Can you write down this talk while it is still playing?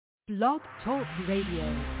Blog Talk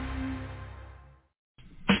Radio.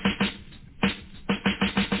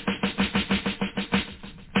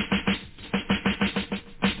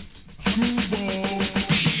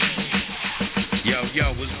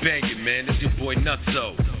 Yo, what's bangin', man? This your boy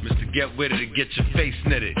Nutso, Mr. Get With It to get your face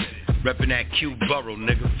knitted. Reppin' that Q Borough,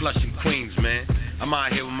 nigga, Flushing, Queens, man. I'm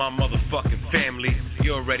out here with my motherfucking family.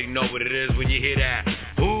 You already know what it is when you hear that.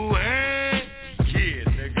 Ooh, hey, yeah,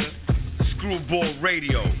 nigga. Screwball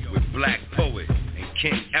Radio with Black Poet and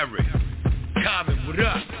King Eric. Common, what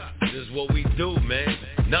up? This is what we do, man.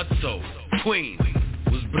 Nutso, Queens,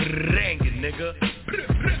 was brangin', nigga.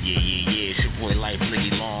 Yeah, it's your boy Life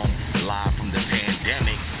Liggy Long, live from the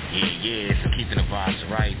pandemic. Yeah, so keeping the vibes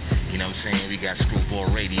right. You know what I'm saying? We got Screwball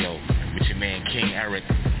Radio with your man King Eric,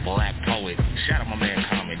 Black Poet. Shout out my man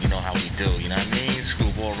Common, you know how we do, you know what I mean?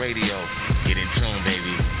 Screwball Radio, get in tune,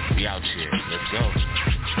 baby. We out here, let's go.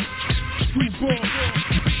 Screwball.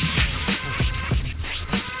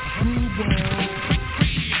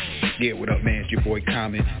 Yeah, what up, man? It's your boy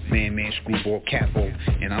Common, man, Screwball Capo,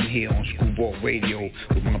 and I'm here on Screwball Radio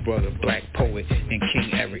with my brother Black Poet and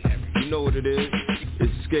King Eric. You know what it is?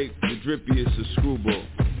 It's Escape, the drippiest of Screwball.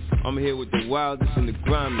 I'm here with the wildest and the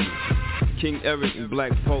grimiest, King Eric and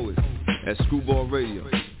Black Poet at Screwball Radio.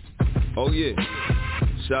 Oh yeah,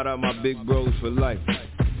 shout out my big bros for life,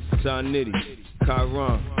 Son Nitty,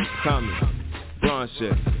 Kyron, Common,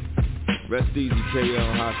 Bronche, Rest Easy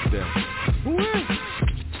KL Hostel.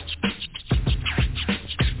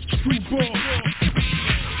 Screwball.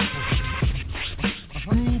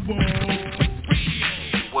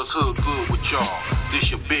 What's hood good with y'all? This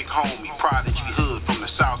your big homie, Prodigy Hood from the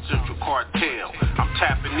South Central Cartel. I'm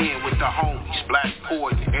tapping in with the homies, Black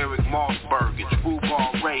Poet and Eric Mossberg at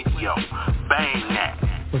Screwball Radio. Bang that.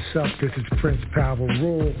 What's up? This is Prince Power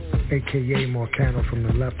Rule, a.k.a. Marcano from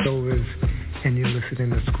the Leftovers, and you're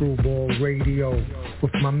listening to Screwball Radio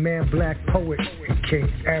with my man Black Poet and King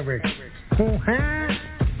Eric.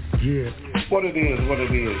 Yeah. What it is,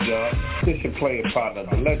 y'all. This your player partner,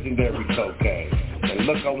 the legendary Cocaine. And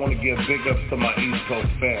look, I want to give big ups to my East Coast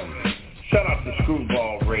family. Shout out to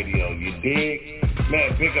Screwball Radio, you dig?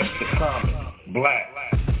 Man, big ups to Common, Black,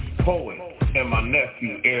 Poet, and my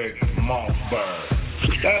nephew Eric Mossberg.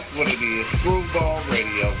 That's what it is, Screwball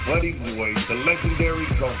Radio, Buddy Boy, the legendary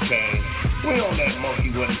Cocaine. We on that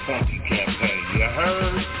Monkey Wasn't Funky campaign, you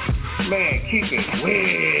heard? Man, keep it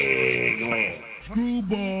wiggling.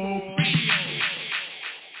 Screwball.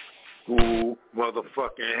 School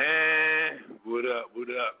motherfucking hand. What up?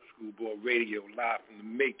 Screwball Radio live from the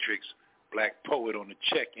Matrix. Black Poet on the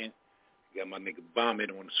check-in. Got my nigga Vomit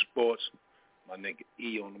on the sports. My nigga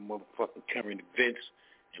E on the motherfucking current events.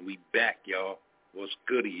 And we back, y'all. What's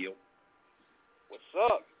good, yo? What's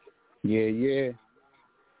up? Yeah.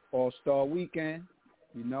 All-Star Weekend,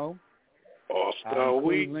 you know. All-Star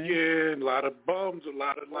Weekend. A lot of bums. A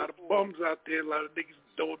lot of bums out there. A lot of niggas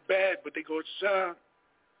doing bad, but they gonna shine.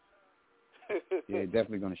 Yeah,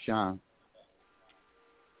 definitely gonna shine.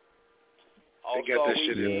 They got that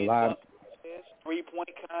shit in. Live. 3-point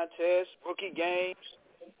contest, rookie games.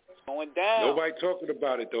 It's going down. Nobody talking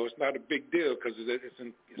about it though. It's not a big deal because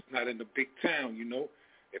it's not in the big town. You know,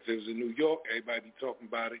 if it was in New York, everybody be talking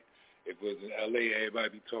about it. If it was in L.A., everybody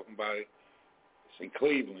be talking about it. It's in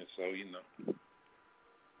Cleveland, so you know,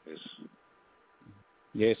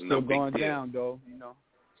 it's still going down though. You know,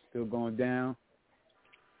 still going down.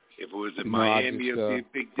 If it was in Miami, it'd be a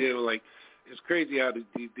big deal. Like, it's crazy how these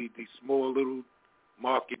small little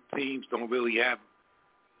market teams don't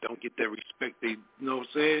get that respect. They, you know what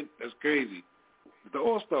I'm saying? That's crazy. But the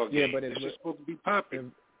All-Star game, but it's just supposed to be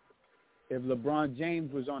popular. If LeBron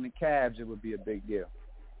James was on the Cavs, it would be a big deal.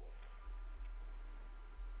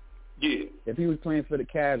 Yeah. If he was playing for the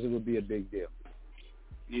Cavs, it would be a big deal.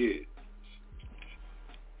 Yeah.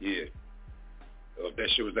 Or if that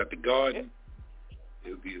shit was at the Garden, it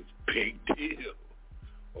would be a big deal.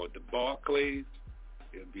 Or at the Barclays,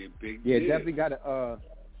 it would be a big deal. Yeah, definitely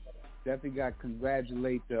got to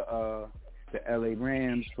congratulate the LA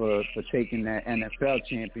Rams for taking that NFL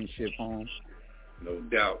championship home. No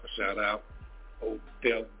doubt. Shout out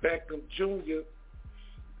Odell Beckham Jr.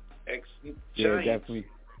 Ex-Giants. Yeah, definitely.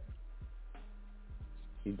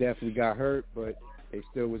 He definitely got hurt, but they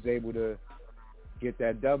still was able to get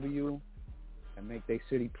that W and make their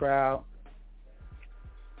city proud.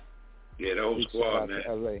 Yeah, the whole squad, man.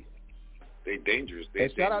 To LA. They dangerous.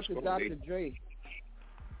 Shout out to Dr. Dre.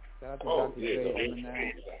 Shout out to Dr.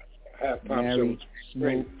 Dre, Halftime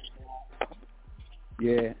Snoop.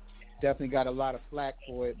 Yeah, definitely got a lot of flack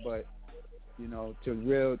for it, but you know, to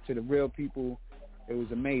the real people, it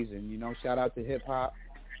was amazing. You know, shout out to hip hop.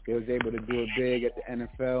 They was able to do it big at the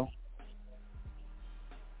NFL.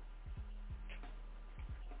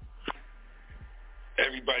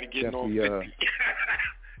 Everybody getting on 50.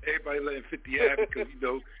 Everybody letting 50 have it because,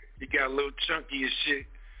 he got a little chunky and shit.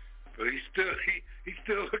 But he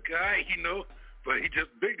still look alright, but he just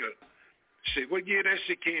bigger. Shit, what year that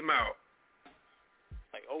shit came out?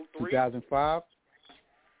 Like 03? 2005.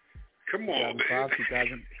 Come on, 2005, man.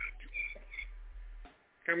 2000.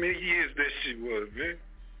 How many years that shit was, man?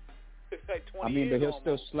 It's like 20 I mean, but he'll almost.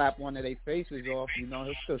 still slap one of their faces off.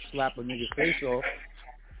 He'll still slap a nigga's face off.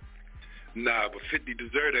 Nah, but 50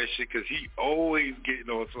 deserve that shit because he always getting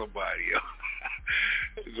on somebody else.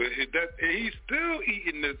 He's still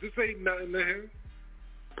eating this. This ain't nothing to him.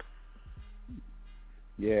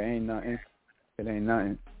 Yeah, ain't nothing. It ain't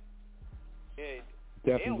nothing. Yeah.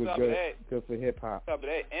 Definitely good for hip hop. On top of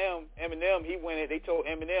that, Eminem, they told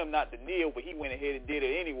Eminem not to kneel, but he went ahead and did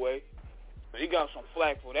it anyway. So he got some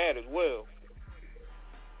flack for that as well.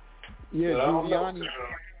 Yeah, Giuliani.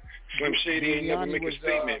 Slim Shady ain't never make a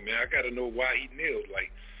statement, man. I got to know why he kneeled.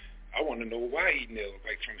 Like, I want to know why he kneeled,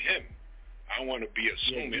 like from him. I don't want to be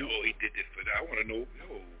assuming, he did this for that. I want to know,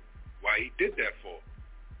 why he did that for.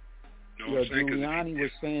 You know what I'm saying? Giuliani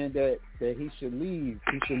was saying that he should leave.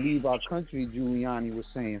 He should leave our country, Giuliani was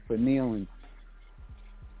saying, for kneeling.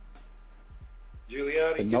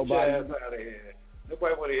 Giuliani, get your ass out of here.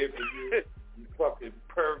 Nobody want to hear from you. You fucking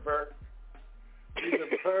pervert. He's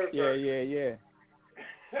a pervert. Yeah.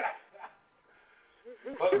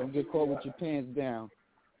 Don't get caught with your pants down.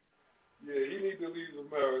 Yeah, he needs to leave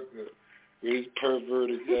America with his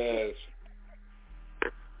perverted ass.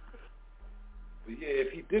 But yeah,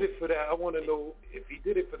 if he did it for that, I want to know if he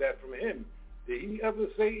did it for that from him. Did he ever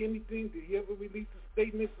say anything? Did he ever release a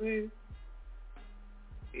statement saying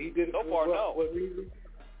he did it for what reason?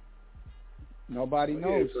 Nobody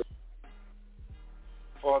knows. Yeah,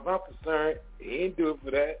 as far as I'm concerned, he didn't do it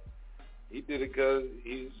for that. He did it because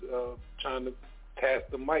he's trying to pass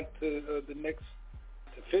the mic to the next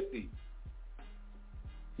to 50.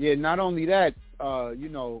 Yeah, not only that,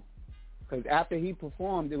 because after he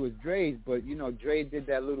performed, it was Dre's, but Dre did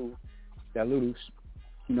that little,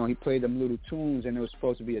 he played them little tunes, and it was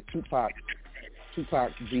supposed to be a Tupac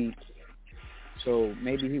beat. So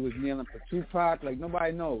maybe he was kneeling for Tupac. Like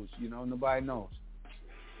nobody knows, nobody knows.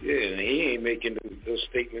 Yeah, and he ain't making those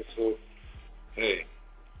statements. So, hey,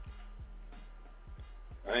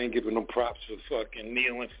 I ain't giving him props for fucking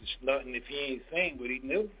kneeling for nothing if he ain't saying what he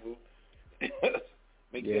kneeled for.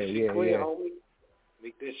 Make that shit clear, homie.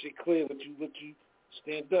 Make that shit clear. What you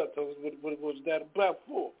stand up. Tell us what was that about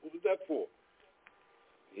for? What was that for?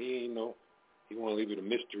 He ain't know. He want to leave it a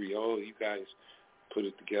mystery. Oh, you guys put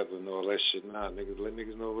it together and all that shit. Nah, niggas, let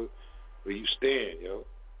niggas know where you stand, yo.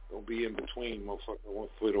 Don't be in between, motherfucker. 1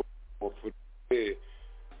 foot or 1 foot there.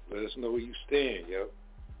 Let us know where you stand, yo.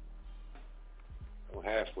 Don't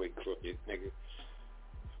halfway crooked, nigga.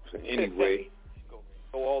 So anyway,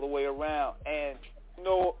 go all the way around. And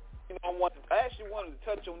I actually wanted to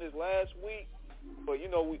touch on this last week, but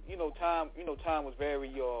time was very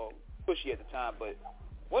pushy at the time. But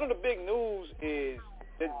one of the big news is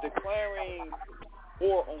declaring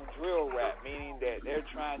war on drill rap, meaning that they're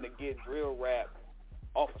trying to get drill rap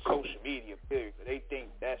off of social media, period. They think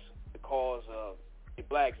that's the cause of the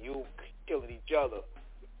black youth killing each other.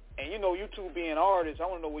 And you two being artists, I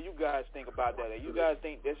want to know what you guys think about that. You guys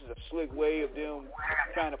think this is a slick way of them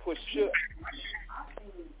trying to push shit?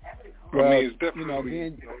 Well, it's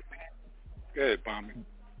definitely, go ahead, Bomber.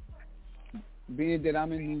 Being that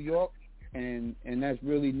I'm in New York, and that's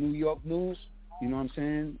really New York news, you know what I'm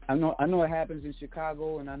saying? I know it happens in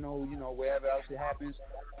Chicago, and I know, wherever else it happens,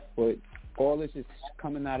 but all this is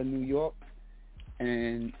coming out of New York.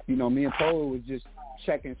 And, me and Polo was just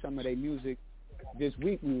checking some of their music. This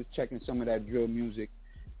week we was checking some of that drill music.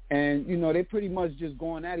 And, they pretty much just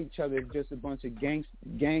going at each other. It's just a bunch of young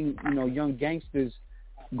gangsters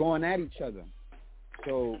going at each other.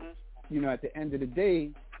 So, at the end of the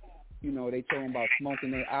day, they talking about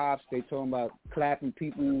smoking their ops. They talking about clapping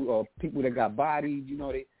people or people that got bodied.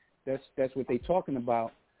 That's what they talking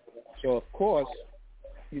about. So, of course,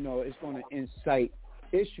 it's going to incite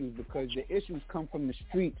issues because the issues come from the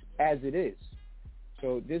streets as it is.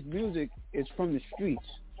 So this music is from the streets.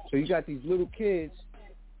 So you got these little kids,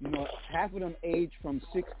 half of them age from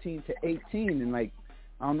 16 to 18, and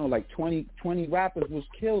 20 rappers was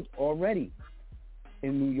killed already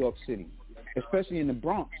in New York City, especially in the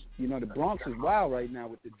Bronx. The Bronx is wild right now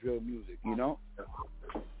with the drill music,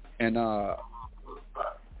 And, like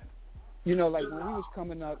when we was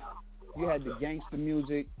coming up, you had the gangster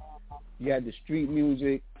music, you had the street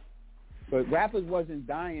music, but rappers wasn't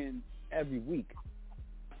dying every week.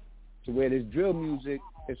 So where this drill music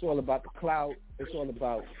It's all about the clout. It's all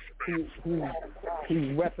about who's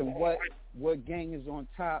repping what gang is on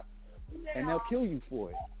top, and they'll kill you for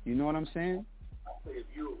it. You know what I'm saying? If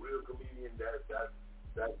you're a real comedian,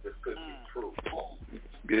 that just could be true.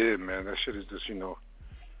 Yeah, man, that shit is just,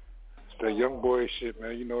 it's that young boy shit,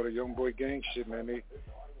 man. The young boy gang shit, man. They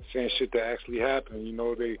saying shit that actually happened.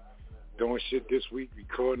 They doing shit this week,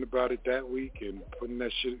 recording about it that week, and putting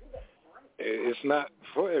that shit. It's not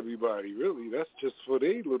for everybody, really. That's just for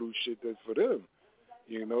their little shit. That's for them,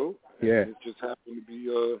 Yeah. And it just happened to be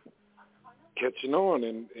catching on,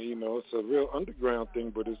 and it's a real underground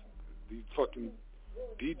thing, but it's these fucking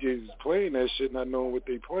DJs is playing that shit, not knowing what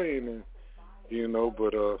they playing, and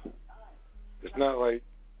but it's not like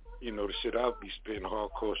the shit I'll be spitting,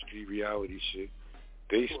 hardcore street reality shit.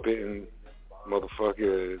 They spitting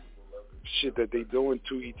motherfucker shit that they doing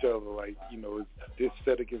to each other, like it's this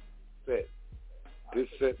set against set, this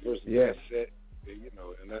set versus that set,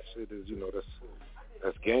 and that shit is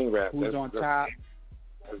that's gang rap. Who's on top?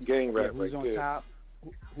 That's gang rap who's right on there. Top?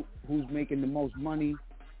 Who's making the most money?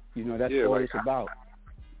 That's all like, it's about.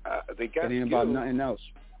 They got it ain't skills. about nothing else.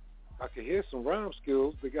 I can hear some rhyme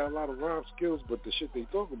skills. They got a lot of rhyme skills, but the shit they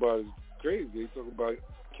talk about is crazy. They talk about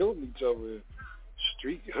killing each other and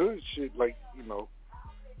street hood shit. Like,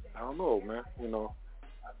 I don't know, man.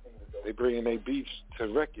 They bringing their beefs to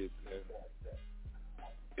record, and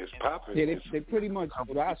it's popping. Yeah, they pretty much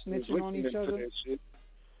dry snitching on each other.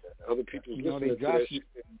 Other people they listening to dry that shit.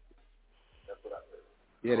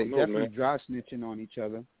 Yeah, they definitely dry snitching on each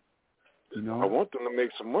other. I want them to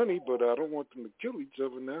make some money, but I don't want them to kill each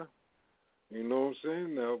other now. You know what I'm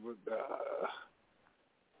saying? Now, but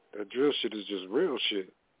that drill shit is just real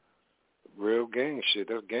shit. Real gang shit.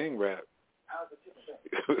 That's gang rap.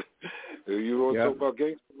 You want to talk about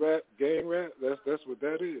gangster rap, gang rap? That's what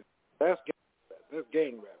that is. That's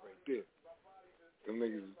gang rap right there. Them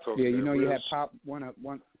niggas talking that you real had Pop one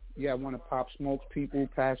of Pop Smoke's people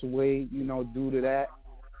pass away, due to that.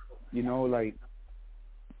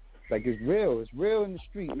 Like it's real. It's real in the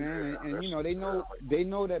street, man. And they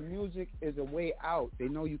know that music is a way out. They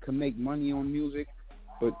know you can make money on music,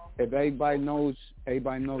 but if everybody knows the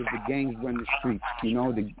gangs run the streets.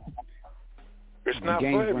 It's not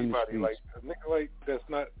for everybody. Like a nigga like that's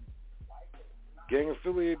not gang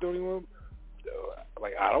affiliated don't even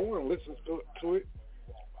like I don't want to listen to it.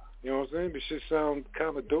 You know what I'm saying? This shit sound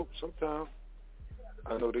kind of dope sometimes.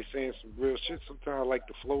 I know they saying some real shit. Sometimes I like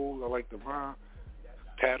the flow. I like the rhyme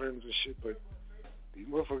patterns and shit, but these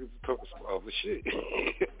motherfuckers are talking some other shit.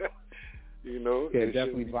 Yeah,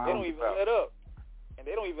 definitely violent. They don't even let up. And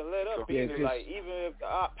they don't even let up. Like, even if the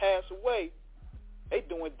op pass away, they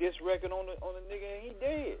doing diss record on the nigga and he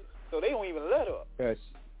dead. So they don't even let up. Yes.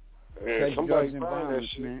 Sex, drugs, and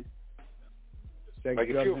violence, man. Sex, like,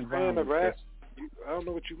 if drugs, you're a fan of rap, yes. I don't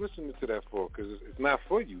know what you're listening to that for, because it's not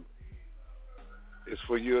for you. It's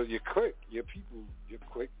for your clique, your people, your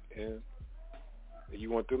clique, and you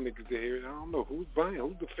want them niggas to hear it. I don't know who's buying.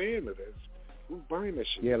 Who's the fan of this? Who's buying that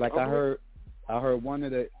shit? Yeah, like I heard one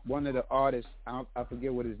of the artists. I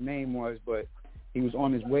forget what his name was, but he was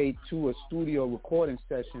on his way to a studio recording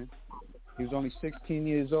session. He was only 16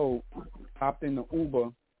 years old. Hopped in the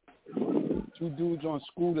Uber. Two dudes on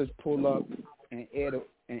scooters pull up and air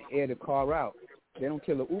the car out. They don't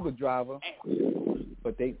kill the Uber driver,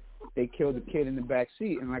 but they killed the kid in the back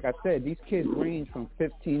seat. And like I said, these kids range from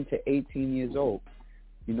 15 to 18 years old.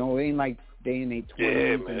 It ain't like they in their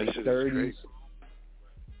 20s and their 30s.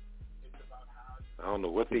 I don't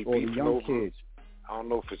know what they beefing over. Kids. I don't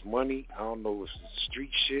know if it's money. I don't know if it's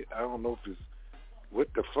street shit. I don't know if it's what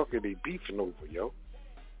the fuck are they beefing over, yo?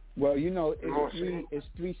 Well, it's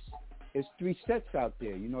three sets out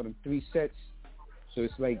there. Them 3 sets. So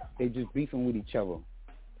it's like they just beefing with each other.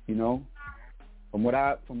 From what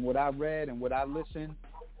I read and what I listened,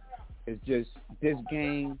 it's just this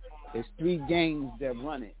gang. There's 3 gangs that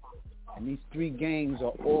run it, and these 3 gangs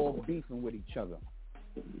are all beefing with each other.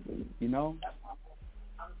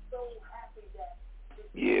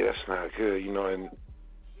 Yeah, that's not good, and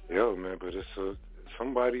man, but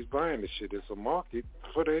somebody's buying this shit. It's a market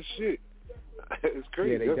for that shit. It's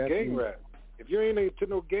crazy. Yeah, that's gang rap. If you ain't into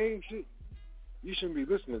no gang shit, you shouldn't be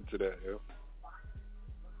listening to that, yo.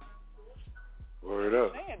 Word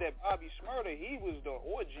up. Saying that Bobby Shmurda, he was the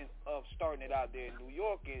origin of starting it out there in New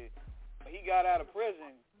York, and when he got out of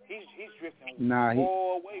prison, he's drifting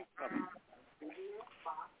all away from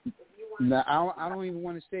it. Nah, I don't even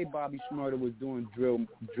want to say Bobby Shmurda was doing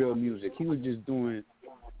drill music. He was just doing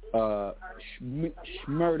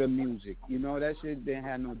Shmurda music. That shit didn't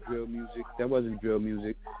have no drill music. That wasn't drill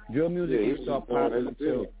music. Drill music ain't start popping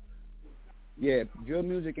until drill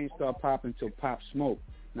music ain't start popping until Pop Smoke.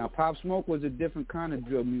 Now, Pop Smoke was a different kind of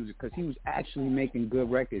drill music because he was actually making good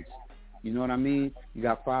records. You know what I mean? You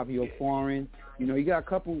got Fabio Foreign. You know, you got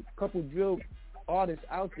a couple drill artists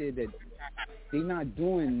out there that they not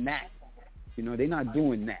doing that. You know, they not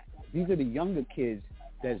doing that. These are the younger kids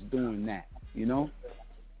that's doing that. You know?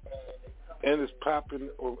 And it's popping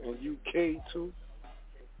in UK too,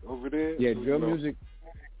 over there. Yeah, so, drill music.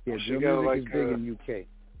 Yeah, drill music like, is big in UK.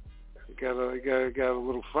 It got a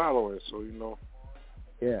little following, so you know.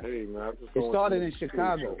 Yeah. Hey man, I just it started in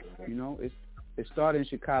Chicago. You know, it started in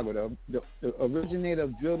Chicago. The originator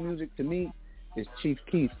of drill music to me is Chief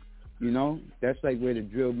Keef. You know, that's like where the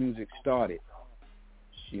drill music started.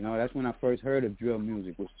 You know, that's when I first heard of drill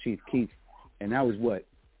music was Chief Keef, and that was what,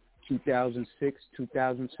 2006,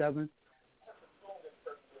 2007.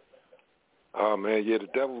 Oh man, yeah, the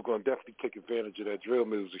devil's gonna definitely take advantage of that drill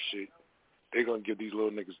music shit. They're gonna give these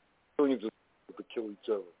little niggas millions of to kill each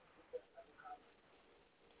other.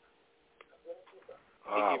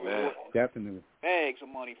 Oh man, definitely. Bags of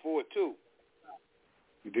money for it too.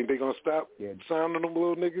 You think they're gonna stop signing them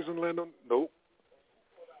little niggas and letting them? Nope.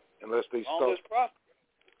 Unless they start.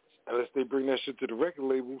 Unless they bring that shit to the record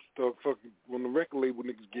label, start fucking when the record label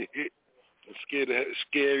niggas get hit.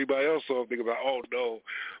 Scare everybody else off. Think about, oh no,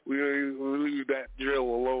 we'll leave that drill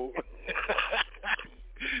alone.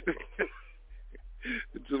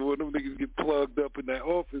 Until when them niggas get plugged up in that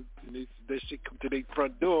office and that shit come to their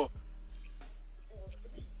front door.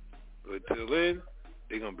 But until then,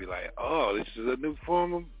 they're gonna be like, oh, this is a new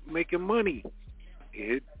form of making money. They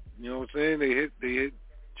hit, you know what I'm saying? They hit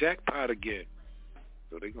jackpot again.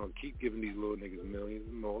 So they're gonna keep giving these little niggas millions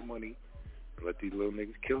and more money. Let these little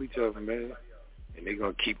niggas kill each other, man. And they're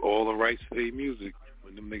going to keep all the rights to their music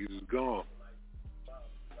when them niggas is gone.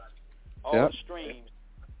 All the streams.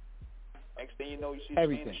 Next thing you know, you see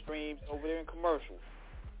the streams over there in commercials.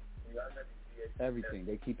 Everything.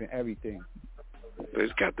 They keeping everything. But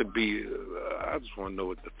it's got to be, I just want to know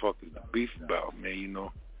what the fuck is the beef about, man, you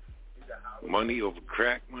know. Money over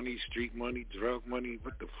crack money, street money, drug money,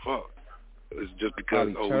 what the fuck? It's just because,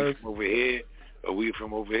 we from over here. Or we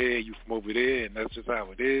from over here, you from over there, and that's just how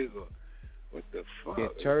it is? Or what the fuck? Yeah,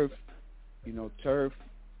 turf,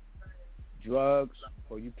 drugs,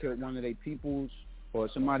 or you killed one of their peoples, or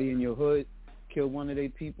somebody in your hood killed one of their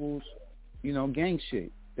peoples, you know, gang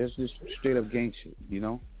shit. That's just straight up gang shit, you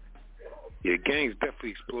know? Yeah, gangs definitely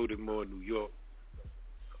exploded more in New York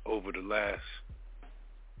over the last,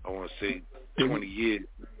 I want to say, 20 years.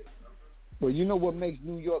 Well, you know what makes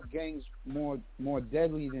New York gangs more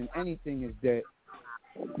deadly than anything is that,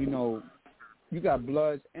 you know, you got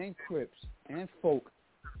Bloods and Crips and Folk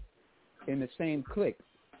in the same clique.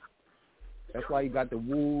 That's why you got the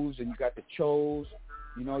Woos and you got the Chos,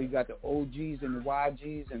 you know, you got the OGs and the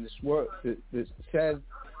YGs and the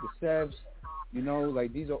Sevs, you know,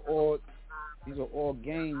 like these are all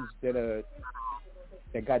gangs that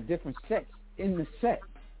got different sets in the set.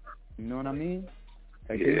 You know what I mean?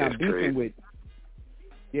 Like they're not beefing with.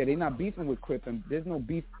 Yeah, they're not beefing with Crip, and there's no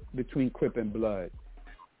beef between Crip and Blood.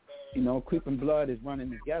 You know, Crip and Blood is running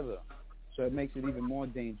together, so it makes it even more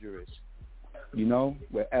dangerous. You know,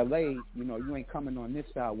 where LA, you know, you ain't coming on this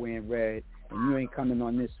side wearing red, and you ain't coming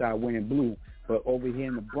on this side wearing blue. But over here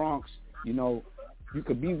in the Bronx, you know, you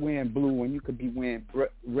could be wearing blue, and you could be wearing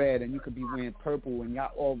red, and you could be wearing purple, and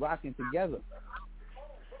y'all all rocking together.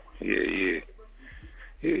 Yeah,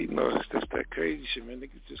 you know, it's just that crazy shit, man.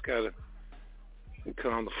 Niggas just gotta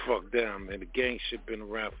calm the fuck down, man. The gang shit been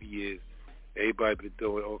around for years. Everybody been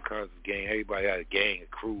doing all kinds of gang. Everybody got a gang,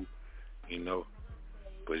 a crew, you know.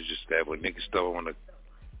 But it's just that when niggas start want to,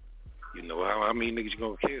 you know, how many niggas you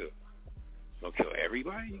gonna kill? You gonna kill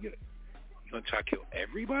everybody? You gonna try to kill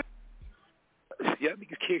everybody? Y'all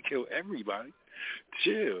niggas can't kill everybody.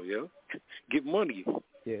 Chill, yo. Get money.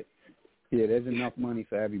 Yeah, there's enough money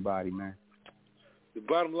for everybody, man. The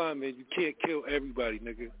bottom line, man, you can't kill everybody,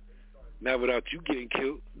 nigga. Not without you getting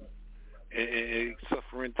killed and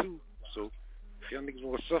suffering too. So if y'all niggas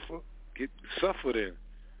want to suffer then.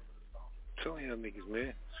 I'm telling y'all niggas,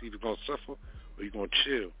 man. See if you're going to suffer or you're going to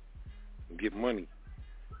chill and get money.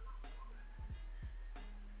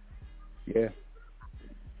 Yeah.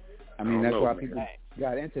 I mean, that's why people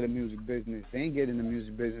got into the music business. They ain't get in the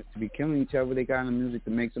music business to be killing each other. They got in the music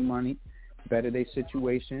to make some money, better their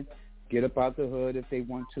situation, get up out the hood if they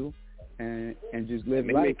want to, and just live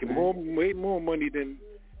they life, making way more money than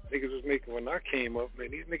niggas was making when I came up,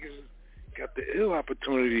 man. These niggas got the ill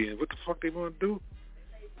opportunity, and what the fuck they want to do?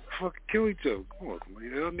 Fucking kill each other. Come on.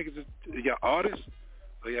 Y'all niggas, y'all artists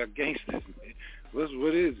or y'all gangsters, man?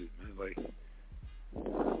 What is it, man? Like,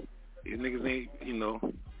 these niggas ain't, you know,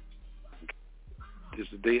 this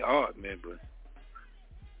is their art, man, but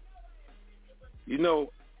You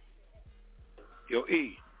know, yo,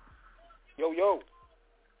 E. Yo.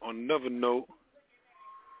 On another note,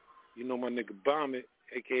 you know my nigga Vomit,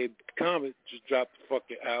 a.k.a. Comet, just dropped the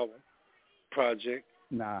fucking album, project.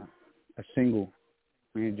 Nah, a single.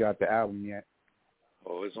 We ain't dropped the album yet.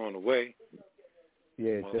 Oh, it's on the way.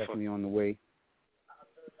 Yeah, it's definitely on the way.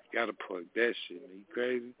 Gotta plug that shit, man. You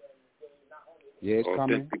crazy? Yeah, it's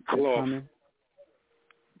coming. It's coming.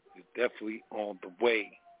 It's definitely on the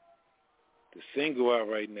way. The single out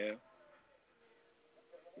right now.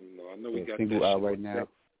 You know, I know we got single that out shit right now.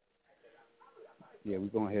 Yeah, we're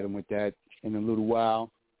gonna hit them with that in a little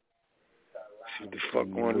while. What the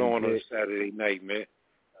fuck going on a Saturday night, man?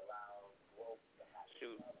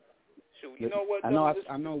 Shoot. You know what?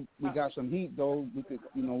 I know. We got some heat though. We could,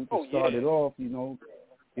 start it off.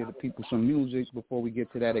 Give the people some music before we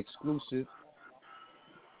get to that exclusive.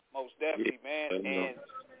 Most definitely, man. And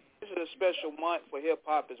this is a special month for hip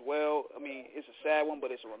hop as well. I mean, it's a sad one,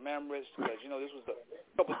 but it's a remembrance because this was a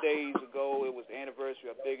couple days ago. It was the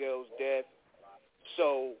anniversary of Big L's death.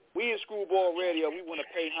 So we in Screwball Radio, we want to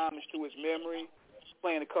pay homage to his memory,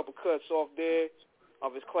 playing a couple cuts off there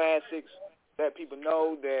of his classics, let people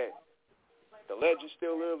know that the legend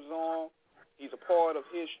still lives on. He's a part of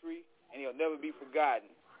history, and he'll never be forgotten.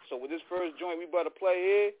 So with this first joint we about to play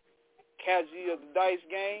here, Casualty of the Dice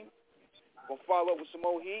Game, we'll follow up with some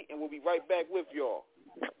more heat, and we'll be right back with y'all.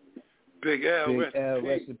 Big L,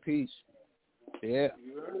 rest in peace. Yeah.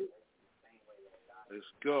 Let's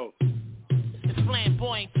go.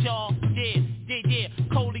 Flamboyant, y'all, yeah,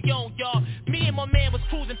 Coleon, y'all. Me and my man was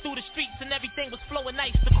cruising through the streets and everything was flowing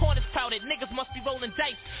nice. The corners crowded, niggas must be rolling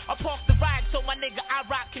dice. I parked the ride so my nigga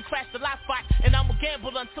I-Rock can crash the lot spot, and I'ma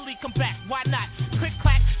gamble until he come back. Why not? Click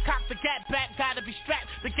clack, cock the gat back, gotta be strapped.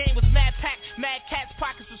 The game was mad packed, mad cats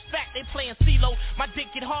pockets was fat. They playing CeeLo, my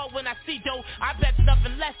dick get hard when I see dough. I bet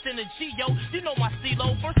nothing less than a G-Yo. You know my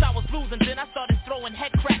CeeLo. First I was losing, then I started throwing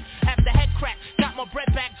head crack. After head crack, got my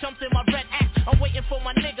bread back, jumped in my red act. I'm waiting for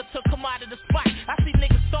my nigga to come out of the spot. I see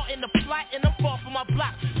niggas starting to plot and I'm far from my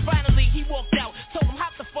block. Finally he walked out, told him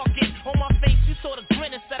hop the fuck in. On my face you saw the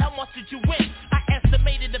grin and said how much did you win? I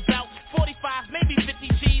estimated about 45, maybe 50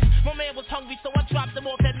 G's. My man was hungry so I dropped him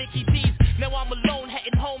off at Mickey D's. Now I'm alone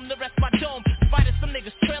heading home to rest my dome. Spotted some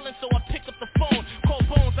niggas trailing so I pick up the phone. Call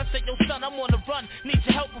Bones, I said yo son I'm on the run. Need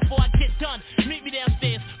your help before I get done. Meet me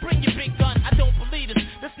downstairs, bring your big gun. I don't believe this.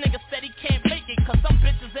 This nigga said he can't make it cause some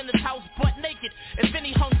bitches in his house butt naked. And then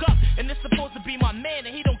he hung up, and it's supposed to be my man,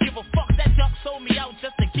 and he don't give a fuck. That duck sold me out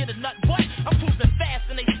just to get a nut. What? I'm cruising fast,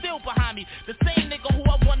 and they still behind me. The same nigga who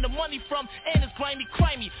I won the money from, and it's grimy,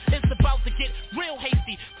 crimey. It's about to get real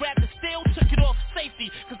hasty. Grabbed the steel, took it off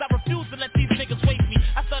safety, cause I refuse to let these niggas waste me.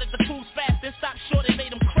 I started to cruise fast, then stopped short and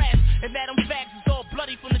made them crash. And now them bags is all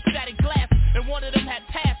bloody from the shattered glass. And one of them had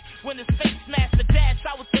passed when his face smashed the dash.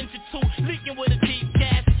 I was injured too, leaking with a deep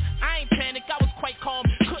gas. I ain't panic, I was quite calm.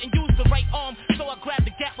 Couldn't use the right arm, so I grabbed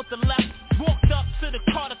the gap with the left. Walked up to the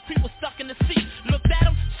car, the creep was stuck in the seat. Looked at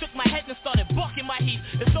him, shook my head and started bucking my heat.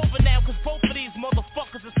 It's over now, cause both of these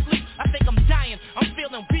motherfuckers asleep. I think I'm dying, I'm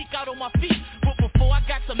feeling weak out on my feet. But before I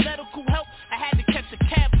got some medical help, I had to catch a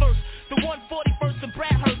cab first. The 141st and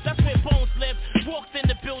Bradhurst, that's where Bones lived. Walked in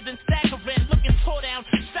the building, staggering, looking tore down.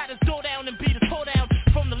 Shot his door down and beat his toe down.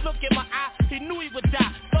 From the look in my eye, he knew he would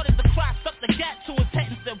die. Started to cry, stuck the gat to his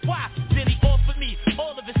head and said, why? Then he offered me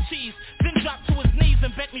all of his cheese. Then dropped to his knees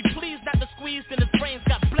and begged me please not to squeeze. Then his brains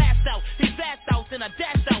got blasted out. He's assed out, then I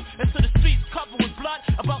dashed out into the streets covered with blood.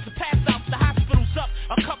 About to pass out, the hospital's up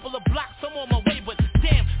a couple of blocks. I'm on my way, but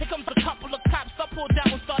damn, here comes a couple of cops. I pulled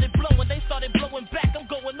out and started blowing. They started blowing back. I'm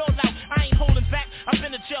going all out. I ain't holding back. I've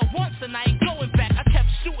been to jail once and I ain't going back. I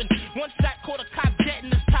kept shooting. One shot caught a cop dead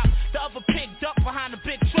in his top. The other pig ducked behind a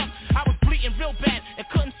big truck. I was bleeding real bad and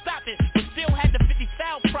couldn't stop it, but still had the 50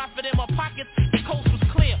 style profit in my pockets. The coast was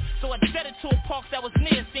clear, so I jetted to a park that was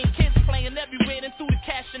near. Seen kids playing everywhere and threw the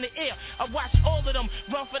cash in the air. I watched all of them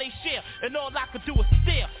run for their share, and all I could do was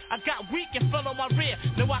stare. I got weak and fell on my rear.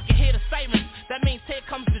 Now I can hear the sirens. That means here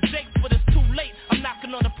comes the Jakes, but it's too late. I'm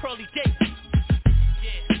knocking on the pearly gates.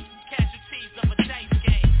 Yeah, casualties of a dice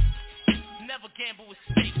game. Never gamble with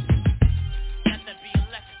stakes. Let that be a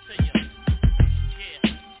lesson to you.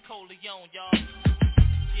 Yeah, Coleon, y'all.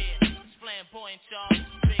 Yeah, it's flamboyant, y'all.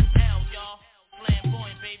 Big L, y'all.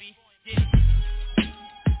 Flamboyant, baby. Yeah.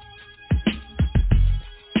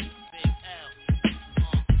 Big L.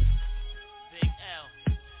 Big L.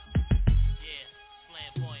 Yeah,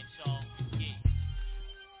 flamboyant, y'all. Yeah.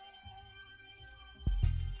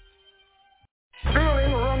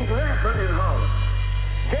 Stealing runs rampant in Harlem.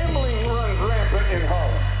 Gambling runs rampant in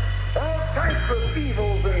Harlem. All types of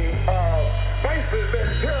evils and vices that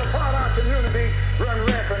tear apart our community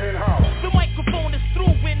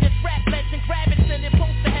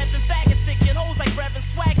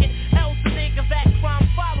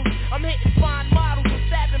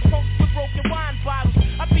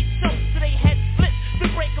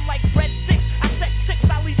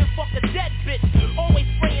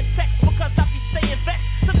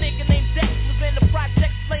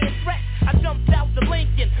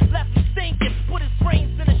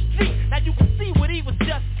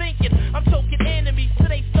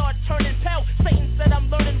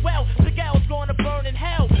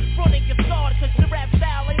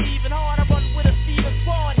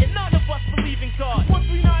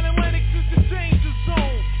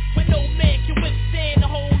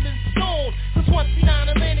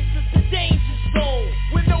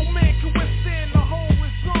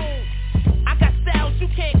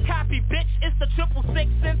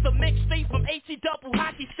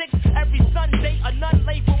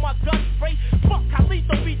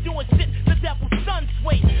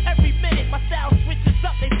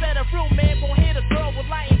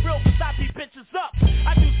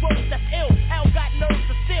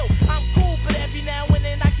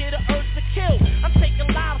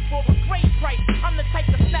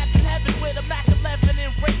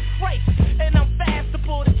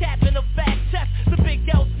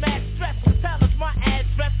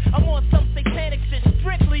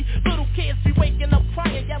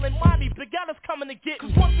to get.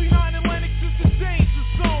 Cause 139 Atlantic is the danger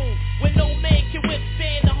zone, where no man can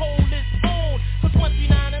withstand to hold his own. Cause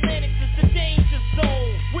 139 Atlantic is the danger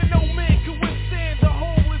zone, where no man can withstand to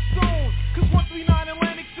hold his own. Cause 139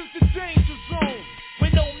 Atlantic is the danger zone,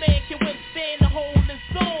 where no man can withstand to hold his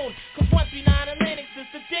own. Cause 139 Atlantic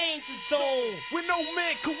is the danger zone, where no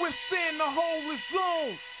man can withstand to hold his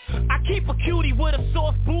own. I keep a cutie with a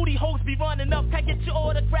soft booty. Hoes be running up, can I get your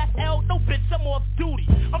autograph? L? No bitch, I'm off duty.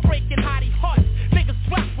 I'm breaking hottie hearts. Niggas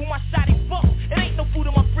drop when my shotty fuck. It ain't no food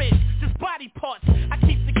in my fridge, just body parts. I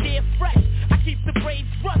keep the gear fresh, I keep the braids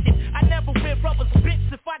rugged. I never wear rubbers, bitch.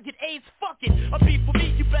 If I get AIDS, fuck it. A beef for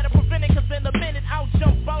me, you better prevent it. Cause in a minute, I'll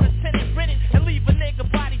jump out a tenant rented and leave a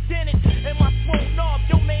nigga body dented. And my swole knob,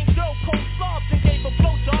 your main girl cold slobs and gave a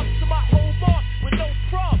blowjob to my whole boss with no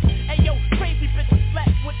problem. Hey yo, crazy bitches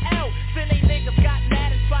slept with L. Then they niggas got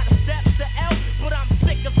mad and tried to step to L. But I'm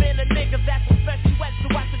sicker than a nigga that's a special wet. So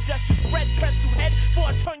I suggest you spread pretzel head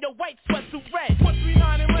before I turn your white sweat to red.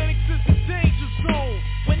 139 Atlantic is the danger zone,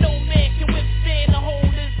 where no man can withstand to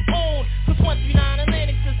hold his own. Cause 139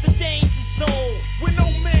 Atlantic is the danger zone, where no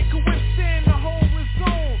man can withstand to hold his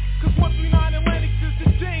own. Cause 139 Atlantic is the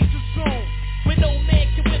danger zone, where no man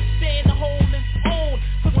can withstand to hold his own.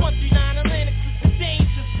 Cause 139 Atlantic is the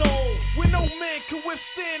danger zone, where no man can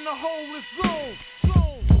withstand to hold his own.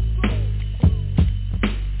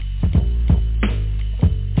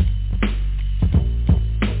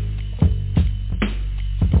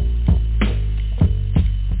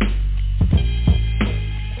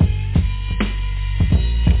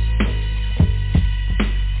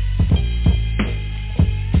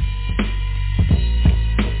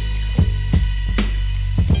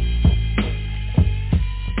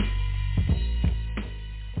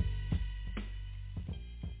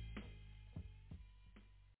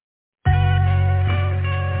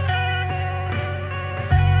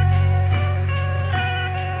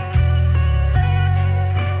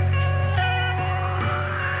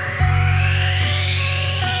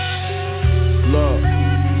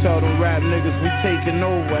 Taking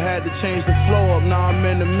over, had to change the flow up. Now I'm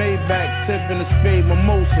in the Maybach, sipping a spade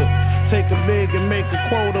mimosa. Take a big and make a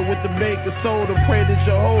quota with the baking soda. Pray to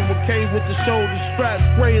Jehovah, cave with the shoulder strap.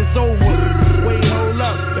 Spray is over. Wait, hold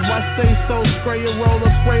up. If I stay so, spray a roller,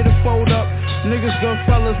 spray the fold up. Niggas gun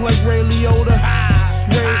fellas like Ray Liotta.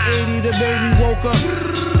 Spray 80, the baby woke up.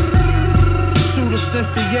 Shooter since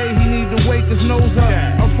the yay, he need to wake his nose up.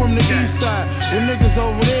 I'm from the east side, where niggas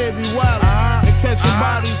over there be wild. Catching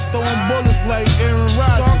bodies, throwing bullets like Aaron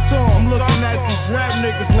Rodgers. I'm looking at these rap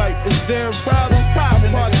niggas like, is there a problem? I'm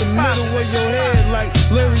part the middle of your head like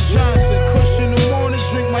Larry Johnson. Kush in the morning,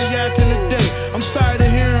 drink my yak in the day. I'm tired of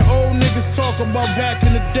hearing old niggas talk about back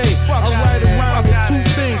in the day. I ride around with two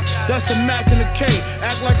things, that's a Mac and a K.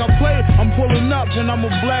 Act like I play, I'm pulling up and I'ma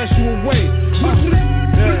blast you away.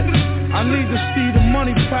 Yeah. I need to see the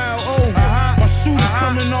money pile over. My shooter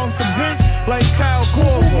coming off the bench like Kyle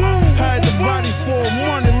Korver. Had the body for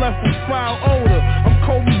money, left with foul odor. I'm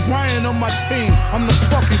Kobe Bryant on my team, I'm the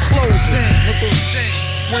fucking close in.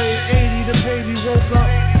 Way 80, the baby woke up.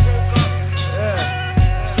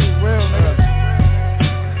 Yeah, too real, nigga.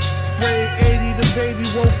 Way 80, the baby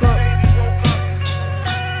woke up.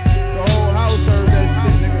 The whole house heard that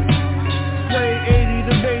shit, nigga. Way 80,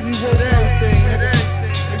 the baby woke up. Everything, nigga.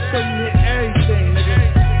 Make sure you hit everything, nigga.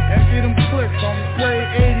 And get them clicks on me. Way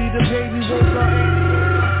 80, the baby woke up.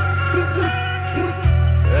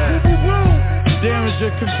 Derringer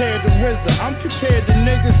compared to RZA. I'm compared to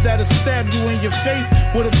niggas that'll stab you in your face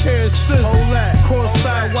with a pair of scissors. Hold that.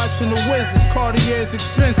 Courtside watching the Wizards. Cartier's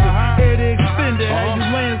expensive. Hair to extend it. How you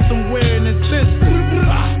laying somewhere in the system?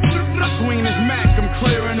 Swinging his Mac, I'm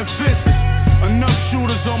clearing the fences. Enough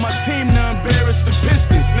shooters on my team to embarrass the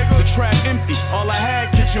Pistons. The trap empty. All I had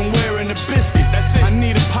kitchenware and a biscuit. That's it. I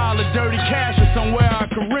need a pile of dirty cash or somewhere I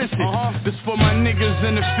can risk it. This for my niggas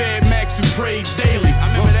in the Fed Max who pray daily. I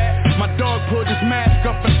remember that. My dog pulled his mask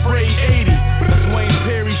up and sprayed 80. That's Wayne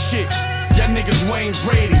Perry shit. Y'all niggas Wayne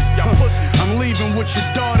Brady. I'm leaving with your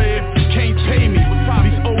daughter if you can't pay me.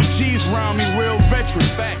 These OGs round me real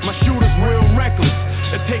veterans. My shooters real reckless.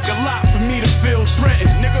 It take a lot for me to feel threatened.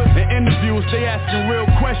 In interviews they asking real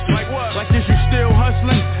questions. Like what? Like is you still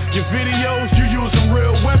hustling? Your videos you using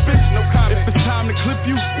real weapons? No comment. If it's time to clip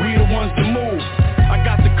you, we the ones to move. I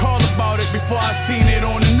got the call about it before I seen it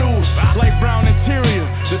on the news. Like brown interior,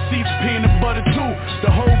 the seats peanut butter too.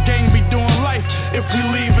 The whole gang be doing life if we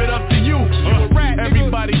leave it up to you.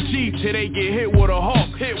 Everybody cheats till they get hit with a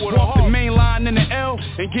hawk. Walk the main line in the L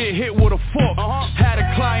and get hit with a fork. Had a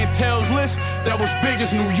clientele's list that was big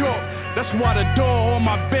as New York. That's why the door on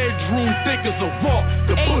my bedroom thick as a vault.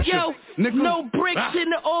 The butcher. nigga. No bricks in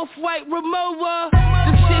the off-white Rimowa.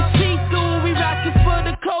 The shit see-through, we rockin' for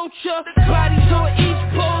the culture. Bodies on each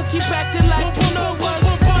pole, keep acting like you know us.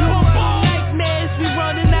 Nightmares, we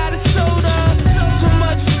running out of soda. Too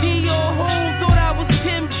much Dior home, thought I was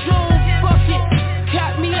Tim Jones. Fuck it,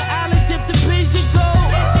 caught me an island, dip the vision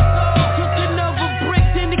gold. Took another brick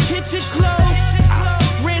in the kitchen clothes.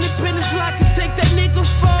 Ran up in his lock and take that nigga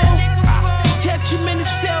phone. Catch him in the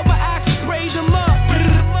cell, my eyes sprayed him up.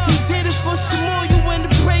 He did it for some more, you went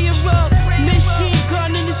to pray her up. Machine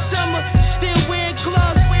gun in the summer, still wearing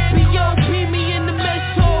gloves. B.O.P. me in the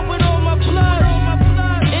mess hall with all my blood.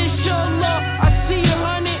 Inshallah, I see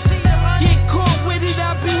 100. Get caught with it,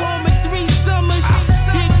 I'll be home in 3 summers.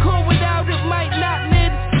 Get caught without it, might not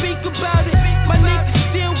live to speak about it. My nigga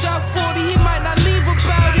still got 40, he might not leave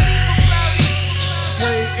about it.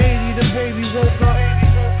 Way 80, the baby woke up.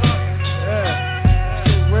 Yeah,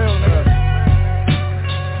 shit real nigga.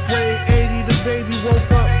 Way 80, the baby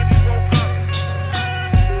woke up.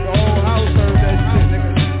 The whole house heard that shit,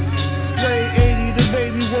 nigga. Way 80, the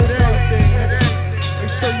baby woke everything, nigga.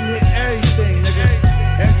 Make sure you hit everything, nigga.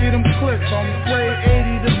 And see them clips on Way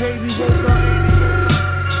 80, the baby woke up.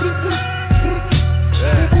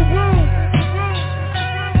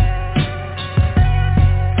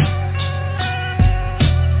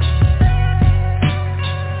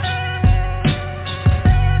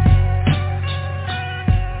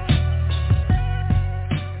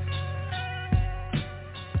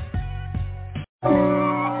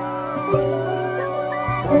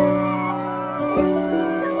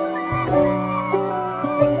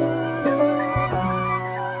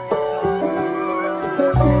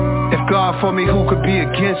 For me, who could be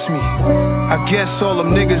against me? I guess all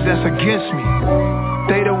them niggas that's against me.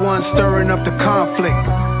 They the ones stirring up the conflict.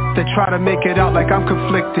 They try to make it out like I'm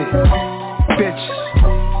conflicted. Bitches.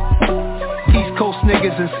 East Coast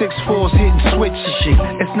niggas and 6'4s hitting switches.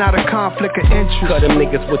 It's not a conflict of interest. Cut them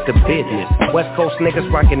niggas with the business. West Coast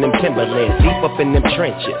niggas rocking them Timberlands, deep up in them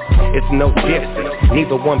trenches. It's no difference.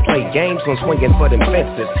 Neither one play games when swinging for them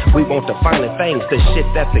fences. We want the finer things, the shit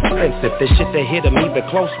that's expensive. The shit that hit them either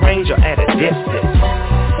close range or at a distance.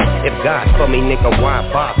 If God's for me, nigga, why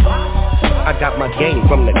bother? I got my game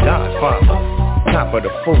from the Godfather. Top of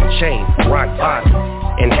the food chain, rock bottom.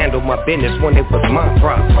 And handle my business when it was my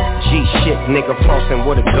problem. G-shit, nigga flossing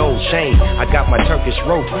with a gold chain. I got my Turkish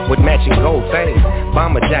rope with matching gold things.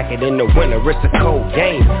 Bomber jacket in the winter, it's a cold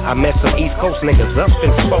game. I met some East Coast niggas up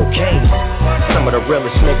in Spokane. Some of the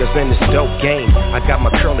realest niggas in this dope game. I got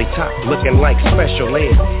my curly top looking like special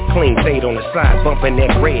ed. Clean fade on the side, bumping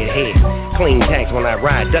that red head. Clean tags when I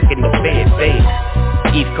ride, ducking the fed.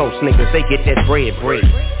 East Coast niggas, they get that bread.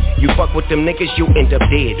 You fuck with them niggas, you end up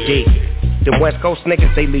dead. Them West Coast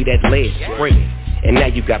niggas, they leave that lead spread. And now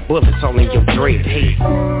you got bullets all in your dread head.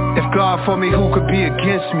 If God for me, who could be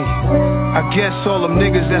against me? I guess all them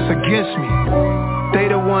niggas that's against me. They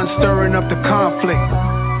the ones stirring up the conflict.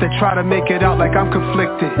 They try to make it out like I'm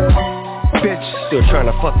conflicted. Bitch, still trying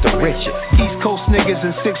to fuck the richest. East Coast niggas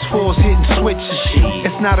and 6'4s hitting switches.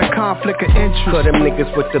 It's not a conflict of interest. Cut them niggas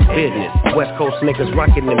with the business. West Coast niggas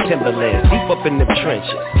rocking them Timberlands, deep up in them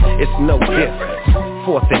trenches. It's no difference.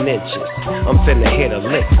 4th and inches. I'm finna hit a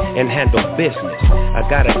lick and handle business. I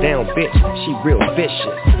got a down bitch, she real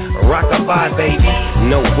vicious. Rockabye baby,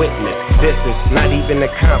 no witness. This is not even a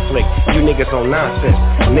conflict. You niggas on nonsense.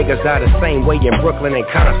 Niggas are the same way in Brooklyn and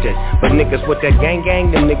Compton. But niggas with that gang,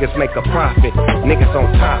 them niggas make a profit. Niggas on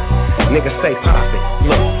top, niggas stay poppin'.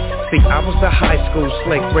 Look. See, I was the high school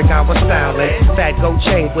slick brick, I was styling. Fat gold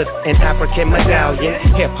chain with an African medallion.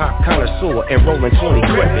 Hip-hop connoisseur and rolling 20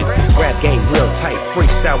 crippin'. Rap game real tight,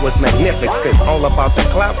 freestyle was magnificent. All about the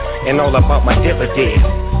clout and all about my dividends.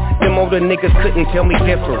 Them older niggas couldn't tell me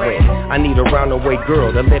different. I need a roundaway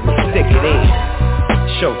girl to let me stick it in.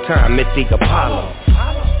 Showtime, it's the Apollo.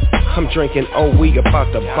 I'm drinking OE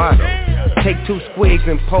about the bottle. Take 2 squigs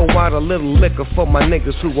and pour out a little liquor for my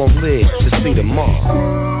niggas who won't live to see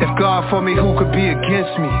tomorrow. If God for me, who could be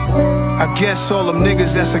against me? I guess all them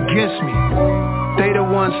niggas that's against me. They the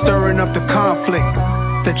ones stirring up the conflict.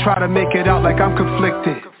 They try to make it out like I'm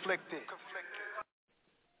conflicted.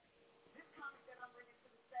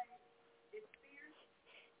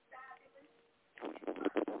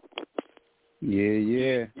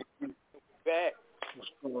 Yeah. Back. What's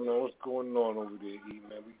going on over there, E,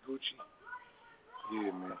 man? We Gucci?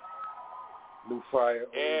 Yeah, man. New fire.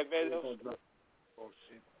 Yeah, man. Oh,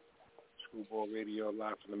 shit. Screwball Radio,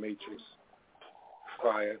 live from the Matrix.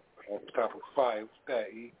 Fire. On top of fire. What's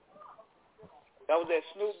that, E? That was that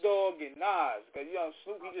Snoop Dogg and Nas. Because, you know,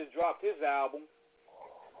 Snoop, he just dropped his album.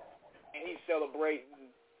 And he's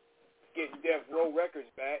celebrating getting Death Row Records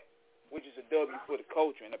back. which is a W for the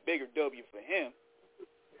culture and a bigger W for him.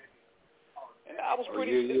 And I was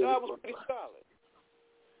pretty solid.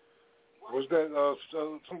 Was that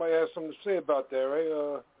somebody had something to say about that,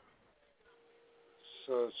 right?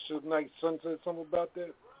 Suge Knight's son said something about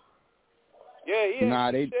that? Yeah.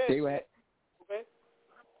 Nah, they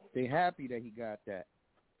happy that he got that.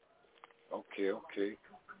 Okay.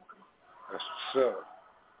 That's what's up.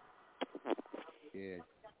 Yeah.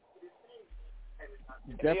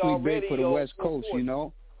 Definitely big for the West Coast, you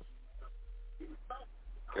know.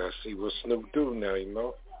 Gotta see what Snoop do now, you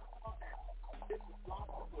know.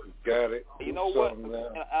 Got it. You know what?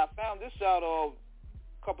 I found this out a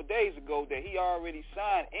couple days ago that he already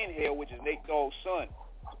signed Inhale, which is Nate Dogg's son.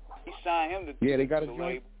 He signed him to they got a the joint.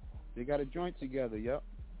 label. They got a joint together. Yep.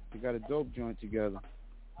 They got a dope joint together.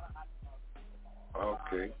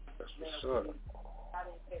 Okay, that's what's up.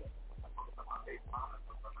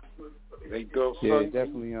 Nate Dogg's son. Yeah,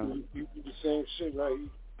 definitely. He do the same shit, right?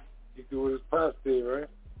 He do what his pops did, right?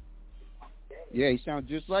 Yeah, he sounds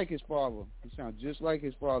just like his father. He sounds just like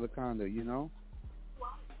his father, kinda, you know.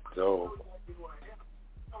 Dope.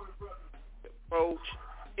 Approach,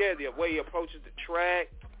 the way he approaches the track,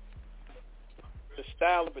 the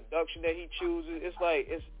style of production that he chooses. It's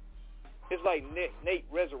like Nate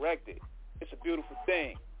resurrected. It's a beautiful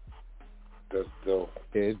thing. That's dope.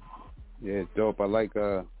 Yeah, it's dope. I like.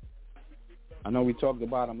 I know we talked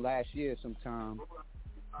about him last year sometime.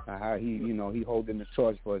 How he holding the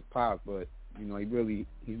torch for his pop, but he's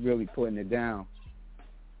really putting it down.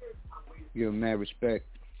 Give him mad respect.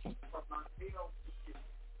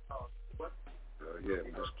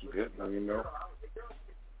 Let's keep hitting them, you know.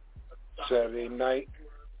 Saturday night,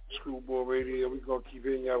 Screwball Radio, we gonna keep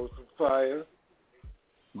hitting y'all with some fire.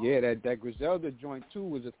 Yeah, that Griselda joint too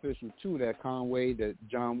was official too. That Conway, that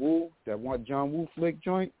John Woo flick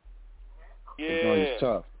joint. Yeah. That joint is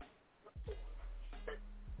tough.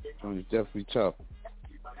 Joint is definitely tough.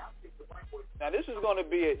 Now this is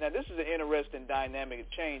an interesting dynamic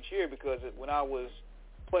change here because when I was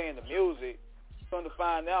playing the music, come to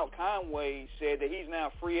find out, Conway said that he's now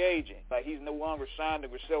a free agent. Like he's no longer signed to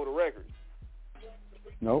Griselda Records.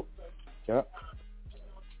 Nope. Yep.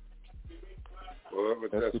 Well,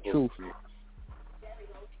 that's the truth.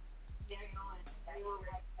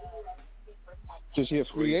 Just he a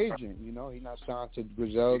free agent, you know. He's not signed to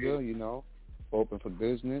Griselda, you know. Open for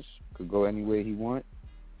business, could go anywhere he want.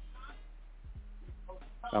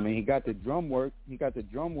 I mean, he got the drum work. He got the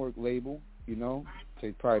drum work label, you know. So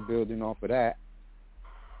he's probably building off of that.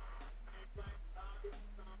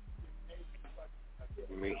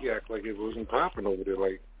 I mean, he act like it wasn't popping over there,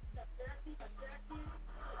 like.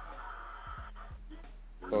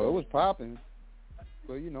 Oh, it was popping.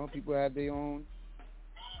 But, you know, people have their own,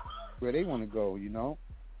 where they want to go, you know.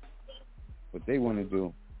 What they want to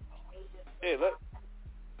do.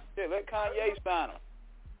 Let Kanye sign him.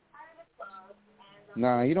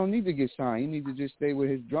 Nah, he don't need to get signed. He need to just stay with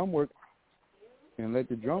his drum work and let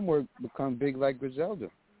the drum work become big like Griselda.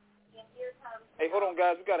 Hey, hold on,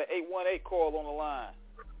 guys. We got an 818 call on the line.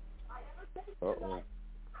 Uh-oh.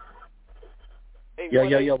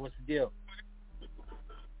 Yo, what's the deal?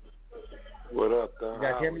 What up, Don? You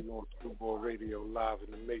guys hear me? You on Screwball Radio live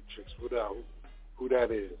in the Matrix. What up? Who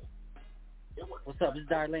that is? What's up? It's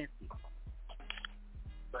Dar Lansky.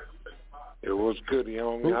 It was good. You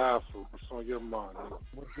on me high for what's on your mind?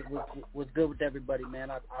 What's good with everybody,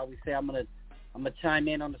 man? I always say I'm gonna chime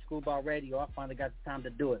in on the Screwball Radio. I finally got the time to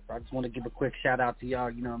do it. So I just want to give a quick shout out to y'all.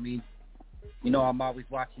 You know what I mean? You know I'm always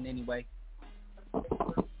watching anyway.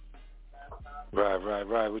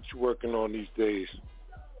 Right. What you working on these days?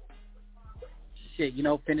 Shit, you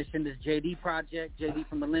know, finishing this JD project, JD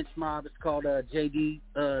from the Lynch Mob. It's called JD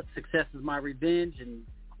Success is My Revenge, and,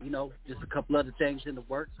 you know, just a couple other things in the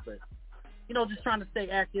works. But, you know, just trying to stay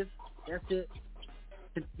active. That's it.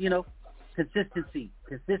 You know, consistency.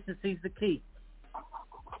 Consistency's the key.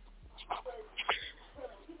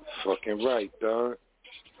 Fucking right, Don.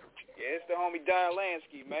 Yeah, it's the homie Dar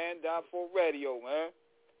Lansky, man. Dar for Radio, man.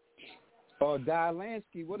 Oh, Dar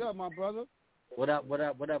Lansky. What up, my brother? What up with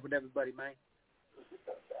everybody, man?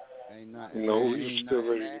 Ain't nothing. No, we still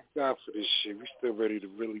ready to die for this shit. We still ready to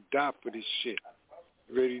really die for this shit.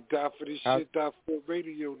 Ready to die for this shit? Die for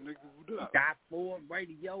Radio, nigga. What up? Die for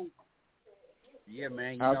Radio. Yeah,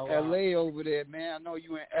 man. You How's know, L.A. over there, man? I know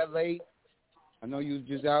you in L.A. I know you was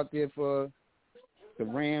just out there for the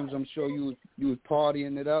Rams. I'm sure you was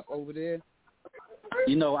partying it up over there.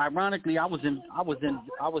 You know, ironically, I was in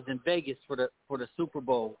Vegas for the Super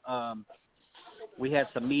Bowl. We had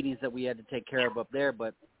some meetings that we had to take care of up there,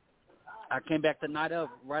 but I came back the night of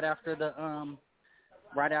right after the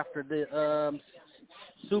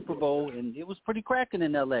Super Bowl, and it was pretty cracking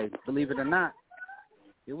in L.A., believe it or not.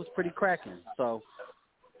 It was pretty cracking. So,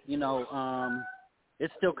 you know,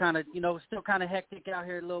 it's still kind of, hectic out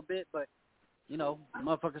here a little bit, but, you know,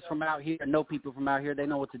 motherfuckers from out here know people from out here. They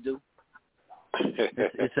know what to do.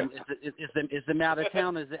 It's them out of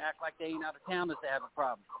towners that act like they ain't out of towners that have a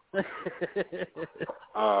problem.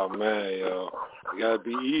 Oh man, yo, you gotta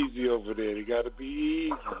be easy over there. You gotta be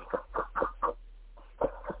easy.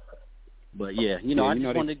 But yeah, I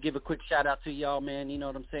just wanted to give a quick shout out to y'all, man. You know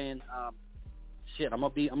what I'm saying? I'm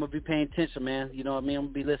gonna be paying attention, man. You know what I mean? I'm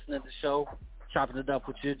gonna be listening to the show, chopping it up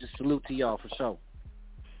with you. Just salute to y'all for sure.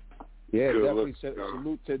 Yeah, definitely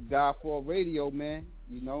salute to Die For Radio, man.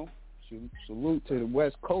 You know. Salute to the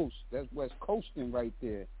West Coast. That's West Coasting right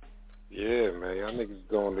there. Yeah, man. Y'all niggas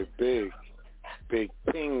going to big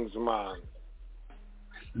things, man.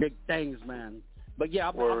 Big things, man. But yeah,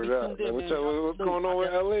 I'll be tuned in, man. What's going on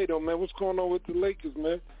with L.A., though, man? What's going on with the Lakers,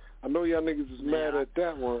 man? I know y'all niggas is mad at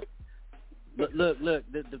that one. Look.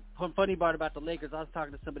 The funny part about the Lakers, I was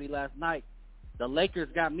talking to somebody last night. The Lakers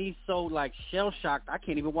got me so, like, shell-shocked, I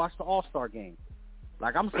can't even watch the All-Star game.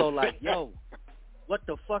 Like, I'm so like, yo, what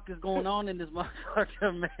the fuck is going on in this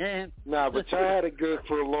motherfucker, man? Nah, but y'all had it good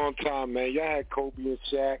for a long time, man. Y'all had Kobe and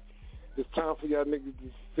Shaq. It's time for y'all niggas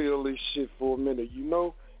to feel this shit for a minute, you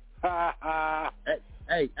know?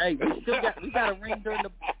 Hey, we got a ring during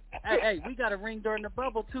the we got a ring during the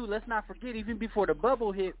bubble too. Let's not forget, even before the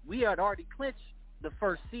bubble hit, we had already clinched the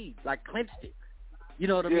first seed, like clinched it. You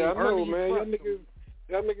know what I mean? Yeah, I know, man.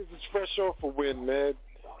 Y'all niggas is fresh off a win, man.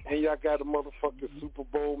 And y'all got a motherfucking Super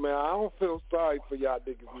Bowl, man. I don't feel sorry for y'all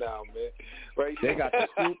niggas now, man. Right? They got the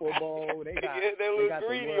Super Bowl. They got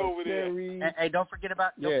greedy the World over Series. there. Hey, don't forget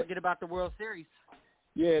about the World Series.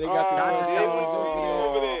 Yeah, they got the World Series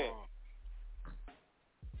over there.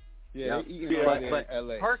 Yeah, they eating right in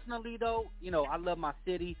LA. Personally, though, I love my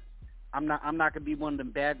city. I'm not gonna be one of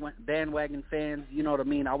them bandwagon fans. You know what I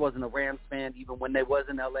mean? I wasn't a Rams fan even when they was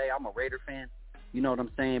in LA. I'm a Raider fan. You know what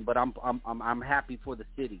I'm saying? But I'm happy for the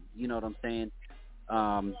city. You know what I'm saying?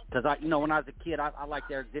 Because when I was a kid, I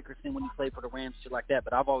liked Eric Dickerson when he played for the Rams, shit like that.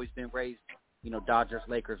 But I've always been raised, Dodgers,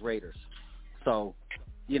 Lakers, Raiders. So,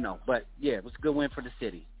 but yeah, it was a good win for the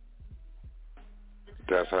city.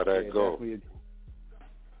 That's how that goes.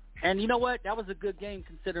 And you know what? That was a good game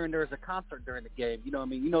considering there was a concert during the game. You know what I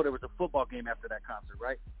mean? There was a football game after that concert,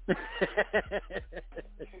 right?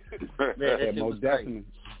 Man, most definitely.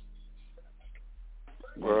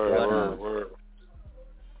 Word.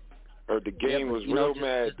 The game was real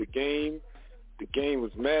mad. The game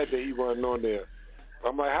was mad that he wasn't on there.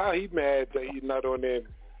 I'm like, how he mad that he's not on there?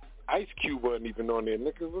 Ice Cube wasn't even on there.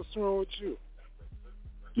 Nigga, what's wrong with you?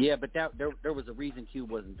 Yeah, but there was a reason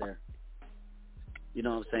Cube wasn't there. You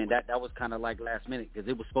know what I'm saying? That was kind of like last minute because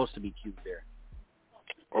it was supposed to be Cube there.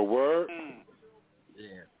 A word?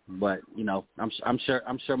 Yeah, but I'm sure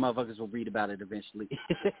motherfuckers will read about it eventually.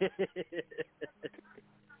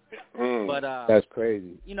 But that's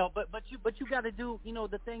crazy. But you got to do.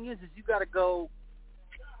 The thing is you got to go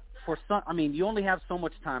for some. I mean, you only have so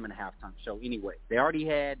much time in a halftime show anyway. They already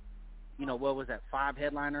had, what was that? 5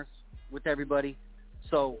 headliners with everybody.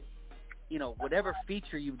 So, whatever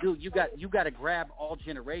feature you do, you got to grab all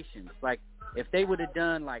generations. Like if they would have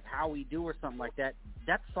done like How We Do or something like that,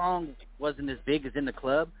 that song wasn't as big as In the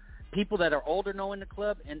Club. People that are older know In the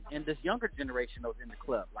Club, and this younger generation knows In the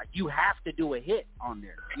Club. Like you have to do a hit on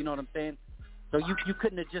there. You know what I'm saying? So you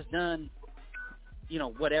couldn't have just done,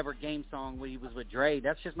 whatever game song when he was with Dre.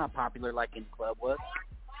 That's just not popular like In the Club was.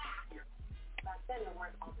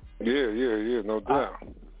 Yeah, no doubt.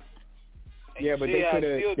 Yeah, but they could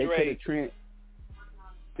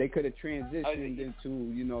have transitioned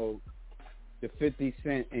into the 50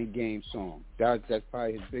 Cent and Game song. That's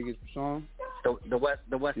probably his biggest song. The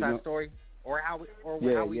West Side Story or How We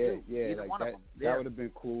Do. Yeah, either like one that. Of them. That would have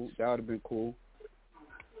been cool.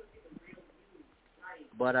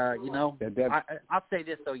 But I'll say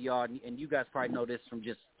this though, y'all, and you guys probably know this from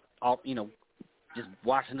just just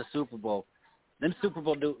watching the Super Bowl. Them Super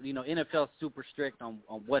Bowl NFL's super strict on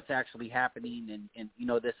what's actually happening and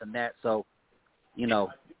this and that. So,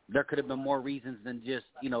 there could have been more reasons than just,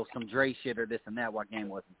 some Dre shit or this and that why game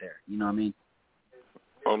wasn't there. You know what I mean?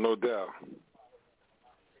 Oh, no doubt.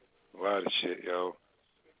 A lot of shit, yo.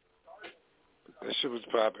 That shit was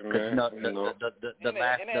popping, man.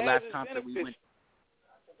 The last concert we went.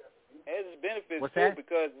 It has its benefits What's too that?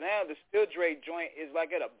 because now the Still Dre joint is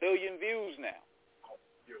like at 1 billion views now.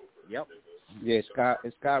 Yep. Yeah,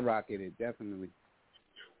 it skyrocketed, definitely.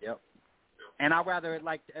 Yep. And I'd rather it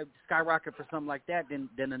like skyrocket for something like that than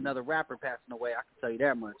another rapper passing away. I can tell you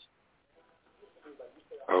that much.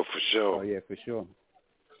 Oh, for sure. Oh, yeah, for sure.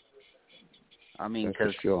 I mean,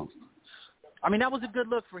 because sure. I mean, that was a good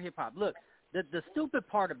look for hip hop. Look, the stupid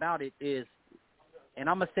part about it is, and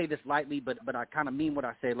I'm gonna say this lightly, but I kind of mean what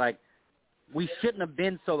I say. Like, we shouldn't have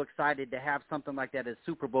been so excited to have something like that as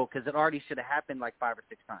Super Bowl because it already should have happened like 5 or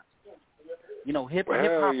 6 times. You know, hip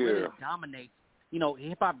hop really dominates. You know,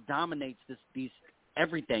 hip hop dominates these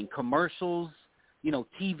everything, commercials, you know,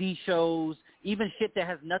 TV shows, even shit that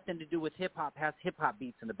has nothing to do with hip hop has hip hop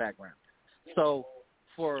beats in the background. So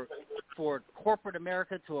for corporate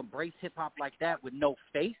America to embrace hip hop like that with no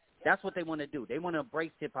face, that's what they want to do. They want to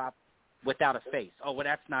embrace hip hop without a face. Oh, well,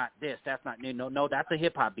 that's not this. That's not no. That's a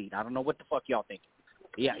hip hop beat. I don't know what the fuck y'all think.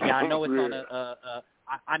 Yeah. I know it's on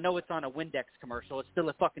I know it's on a Windex commercial. It's still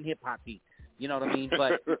a fucking hip hop beat. You know what I mean?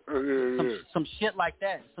 But some shit like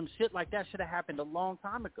that should have happened a long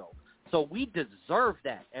time ago. So we deserve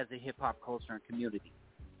that as a hip hop culture and community.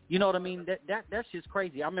 You know what I mean? That's just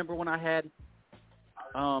crazy. I remember when I had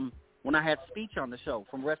Speech on the show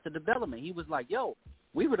from Arrested Development. He was like, "Yo,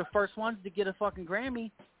 we were the first ones to get a fucking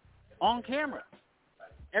Grammy on camera.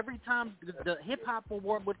 Every time the hip hop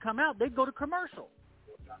award would come out, they'd go to commercial."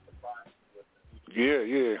 Yeah.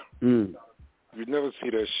 You never see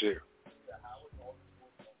that shit.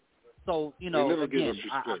 So, you know, again,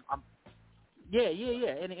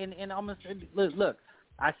 and I'm gonna say, look,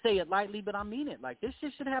 I say it lightly, but I mean it. Like, this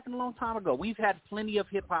shit should have happened a long time ago. We've had plenty of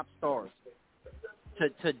hip hop stars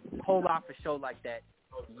to hold off a show like that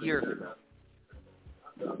years ago.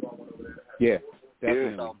 Yeah,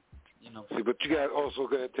 definitely. So, you know. See, but you got also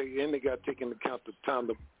got to take into account the time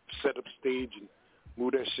to set up stage and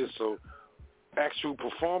move that shit. So, actual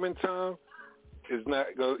performing time is not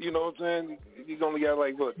go. You know what I'm saying? You only got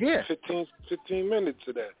like 15 minutes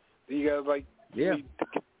of that. Then you got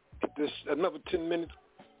get this another 10 minutes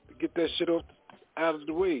to get that shit out of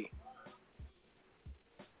the way.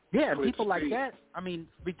 Yeah, people like that. I mean,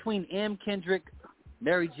 between M, Kendrick,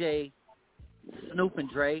 Mary J, Snoop, and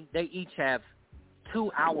Dre, they each have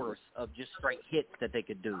 2 hours of just straight hits that they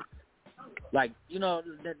could do. Like, you know,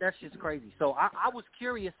 that's just crazy. So I was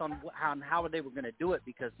curious on how they were going to do it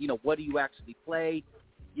because, you know, what do you actually play?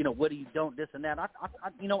 You know, what do you don't, this and that. I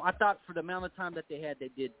thought for the amount of time that they had, they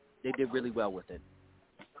did really well with it.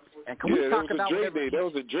 And can we talk about that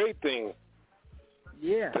was a Dre thing.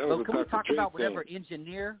 Yeah, but can we talk about whatever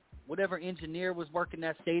engineer was working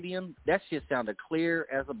that stadium? That shit sounded clear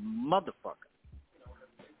as a motherfucker.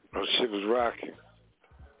 Oh, shit was rocking.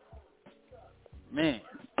 Man.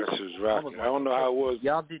 That shit was rocking. I don't know how it was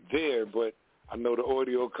there, but I know the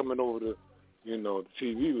audio coming over the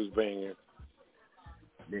TV was banging.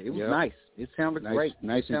 Yeah, it was nice. It sounded great.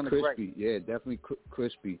 Nice and crispy. Great. Yeah, definitely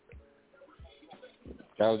crispy.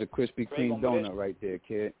 That was a Krispy Kreme donut right there,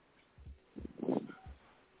 kid.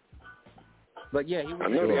 But yeah, it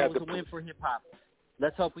was a win for hip hop.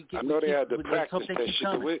 Let's hope we get. I know they had to practice that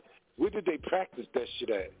shit. Where did they practice that shit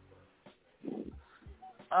at?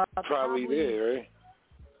 Probably there, right?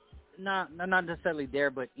 Not necessarily there,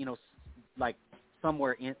 but you know, like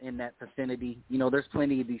somewhere in that vicinity. You know, there's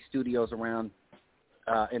plenty of these studios around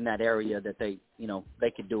in that area that they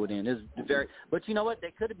could do it in. It's but you know what?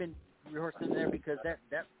 They could have been rehearsing there because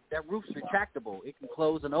that roof's retractable. It can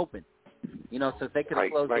close and open. You know, so if they could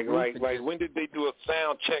have closed the roof. Like when did they do a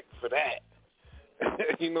sound check for that?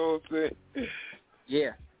 You know what I'm saying?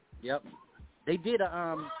 Yeah. Yep. They did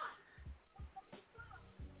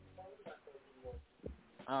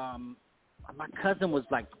my cousin was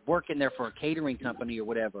like working there for a catering company or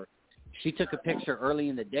whatever. She took a picture early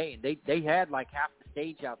in the day and they had like half the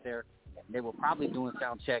stage out there. And they were probably doing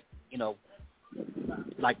sound check, you know,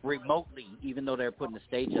 like remotely, even though they're putting the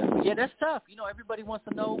stage up. Yeah, that's tough. You know, everybody wants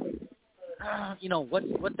to know, you know, what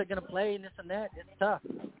they're gonna play and this and that. It's tough.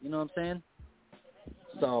 You know what I'm saying?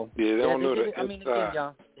 So yeah, they don't know that. I mean, again,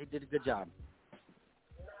 y'all, they did a good job.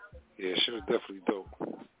 Yeah, she was definitely dope.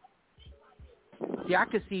 See, I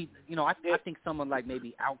could see, you know, I think someone like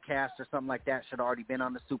maybe Outkast or something like that should have already been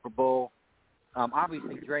on the Super Bowl.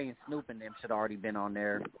 Obviously, Dre and Snoop and them should have already been on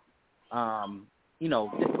there. You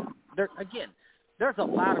know, there's a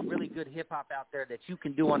lot of really good hip-hop out there that you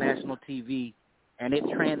can do on national TV, and it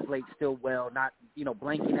translates still well, not, you know,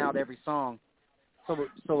 blanking out every song.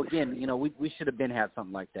 So again, you know, we should have had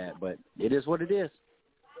something like that, but it is what it is.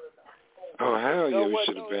 Oh, hell yeah, we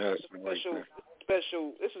should have had something like that. This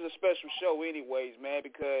is a special show anyways, man,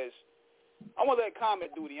 because I want to let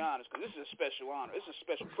Comment do the honors, because this is a special honor. This is a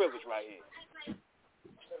special privilege right here.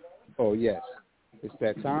 Oh, yes. It's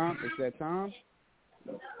that time? Yes,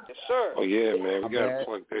 sir. Oh, yeah, man. We got to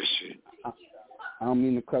plug this shit. I don't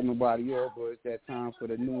mean to cut nobody off, but it's that time for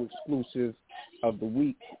the new exclusive of the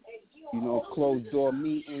week. You know, closed door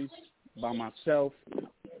meetings by myself,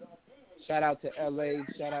 Shout out to LA.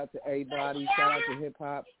 Shout out to everybody. Shout out to hip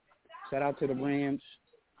hop. Shout out to the Rams.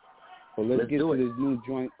 So let's get to this new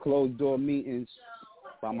joint, Closed Door Meetings,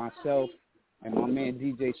 by myself and my man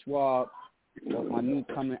DJ Swab, off my new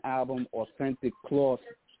coming album, Authentic Cloth.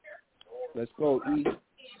 Let's go, E.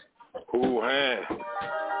 Cool hand.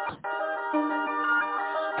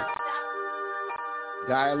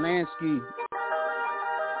 Guy Lansky.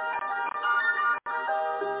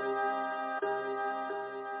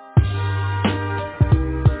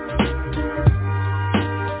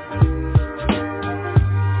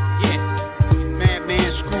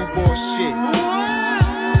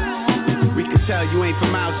 You ain't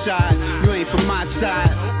from outside, you ain't from my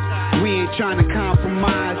side. We ain't trying to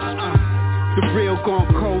compromise. The real gon'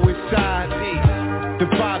 coincide. The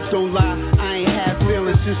vibes don't lie. I ain't had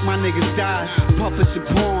feelings since my niggas died. Puppets and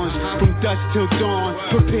pawns, from dusk till dawn.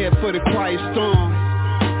 Prepare for the quiet storm.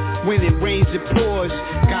 When it rains it pours,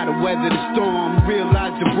 gotta weather the storm.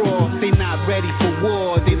 Realize the roar, they not ready for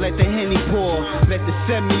war. They let the Henny pour, let the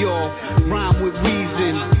semi-off rhyme with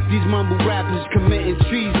reason. These mumble rappers committing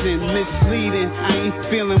treason, misleading. I ain't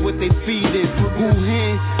feeling what they feeding.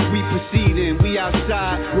 Wuhan, we proceeding. We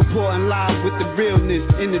outside, reporting live with the realness.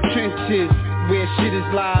 In the trenches, where shit is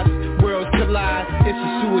live, worlds collide. It's a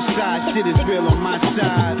suicide, shit is real on my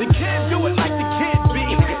side. They can't do it like they can't be.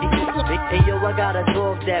 Hey yo, I got a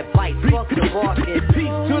dog that bites, fuck the barking.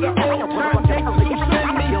 Peace to the old time.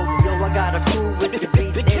 Yo, I got a crew with the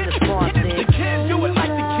beat and the Spartan. They can't do it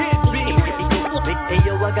like they can't be. Hey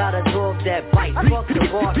yo, I got a dog that bites, fuck the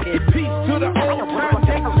barking. Peace to the old time.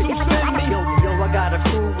 Yo, I got a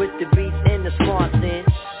crew with the beat and the Spartan.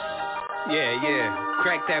 Yeah,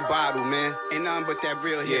 crack that bottle, man. Ain't nothing but that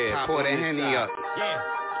real hip hop. Pour that Henny up.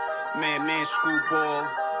 Yeah. Man, Screwball.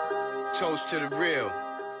 Toast to the real.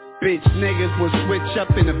 Bitch niggas will switch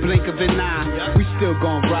up in the blink of an eye. We still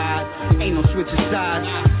gon' ride, ain't no switching sides.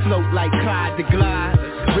 Float like Clyde the Glide.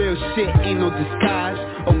 Real shit, ain't no disguise.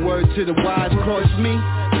 A word to the wise, cross me,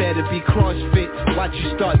 better be CrossFit. Watch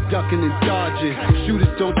you start ducking and dodging.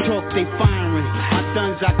 Shooters don't talk, they firing. My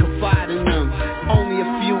sons, I confide in them. Only a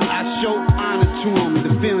few, I show honor to them.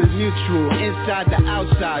 The feeling's mutual, inside the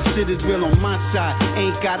outside. Shit is real on my side.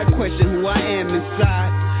 Ain't gotta question who I am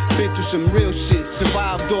inside. Been through some real shit,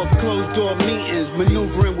 survived off closed door meetings,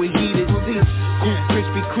 maneuvering with heated seats. Cool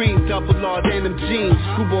Krispy Kreme, double R denim jeans,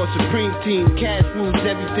 Screwball Supreme Team, cash rules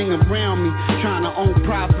everything around me. Trying to own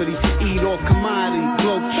property, eat off commodity,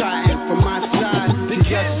 globe trotting from my side. They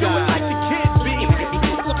can't do it like they can't be.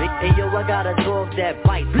 Hey yo, I got a dog that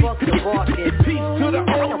bites, fuck the barking. Peace to the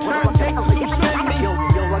old time. Yo,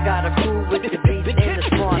 I got a crew with the beat and the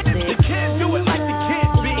Spartan. They can't do it like they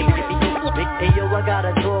can't be. Hey yo, I got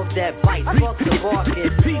a dog that bites, fuck the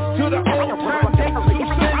barking. Peace to the old time.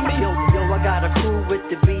 Yo, I got a crew with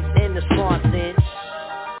the beat and the Spartan.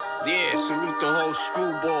 Yeah, salute the whole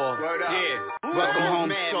Screwball. Yeah, welcome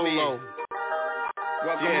home Solo.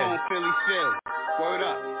 Welcome home Philly Phil. Word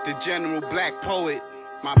up, the General Black Poet,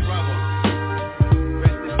 my brother.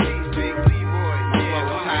 Rest in peace, Big Leroy. Yeah,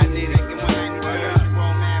 Ty Nitty.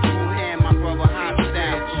 Wuhan, my brother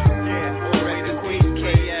Hostile. Yeah, rest in peace,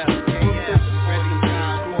 KL.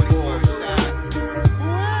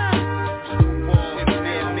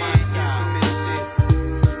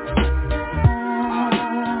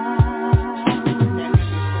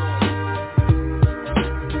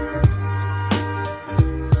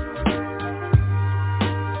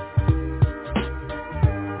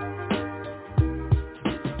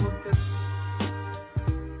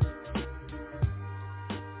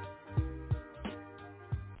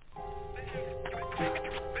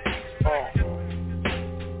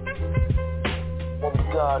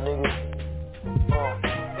 Nigga,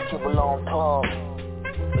 keep a long talk.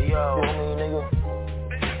 Yo, nigga.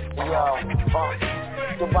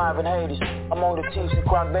 Surviving Hades. I'm on the Chiefs and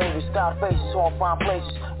crack babies. Star faces, so I'm fine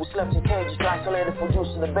places. We slept in cages, isolated for use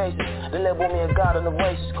in the bases. They label me a god in the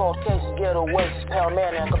races. Cold cases, ghetto oasis.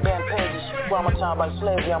 Paramaniac, a band pages. Traumatized by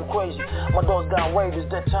slavery, I'm crazy. My dogs got rabies.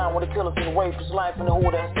 That time when the killers and the rapists. Life in the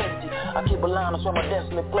hood and safety. I keep a line on my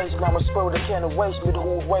desolate place. Now I'm a spirit that can't erase me. The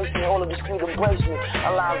hood waste me, all of the street embrace me.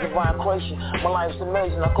 Alive divine creation. My life's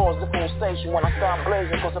amazing. I cause the full station when I start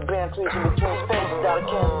blazing. Cause I bear trees in between spaces that I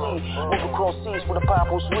can't see. Move across seas with a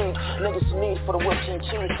powerful sweet. Niggas in need for the whips and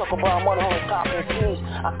cheese. Talk about money on the top and keys.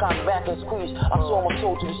 I I cock back and squeeze. I sold my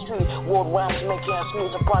soul to the street. World rhymes to make hands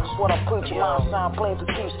squeeze. I practice what I preach. My sign plain for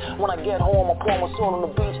peace. When I get home, I pour my soul on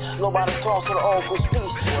the beach. Nobody talks to the old good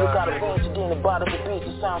speech. Look out the veins, you the body of the beast.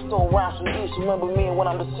 The sound still rhymes from the east. Remember me when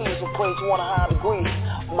I'm deceased. So praise you on a higher degree.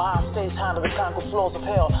 My heart stays high to the conquer floors of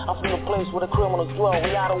hell. I'm from the place where the criminals dwell.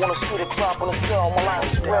 We I don't wanna see the crop on the cell. My life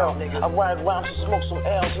is real. I ride rhymes and smoke some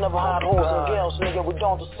L's. Never hide holes and gals. Nigga, we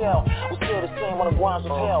don't just sell. We still the same on the grinds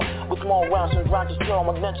of hell. With more rounds and righteous girl.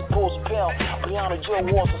 My mental pulls pale. Beyond the jail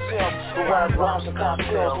walls and cells. We ride rhymes and cop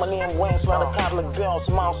pills. My name Wayne's like a Catholic bells.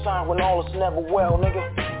 I'm outside when all is never well, nigga.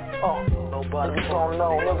 Nobody don't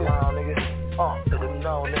know, nigga. Let them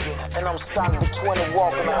know, nigga. And I'm stocked with 20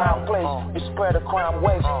 walking a high place. We spread the crime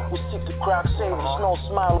waste. We seek the crack safe. There's no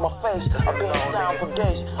smile on my face. I've been down for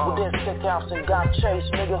days. We did stick outs and got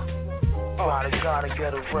chased, nigga. Gotta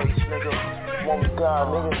get a race, nigga. One with God,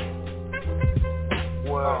 nigga.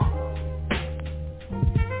 Well,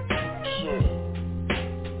 shit.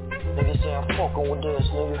 Nigga say I'm fucking with this,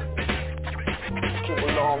 nigga. Keep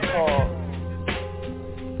it long tall.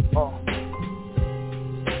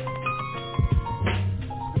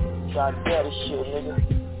 Got daddy shit, nigga.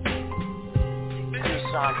 Too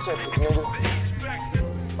scientific, nigga.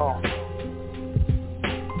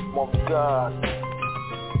 My God.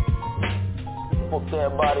 Fuck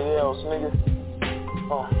everybody else, nigga.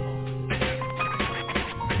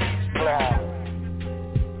 Blah.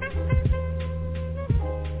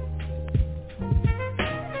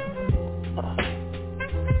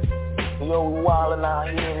 Yo, we wildin' out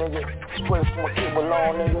here, nigga. Straight from a keep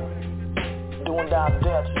alone, nigga. Doing that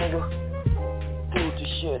depth, nigga. Do the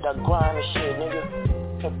shit, that grind and shit, nigga.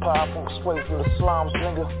 Hip hop from straight from the slums,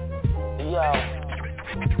 nigga. Yo.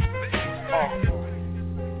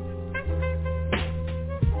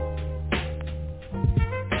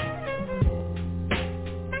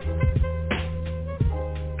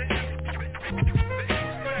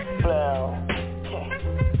 Well,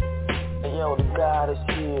 yo, the God is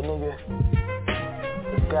here, nigga.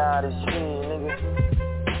 The God is here, nigga.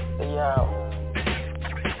 Yo.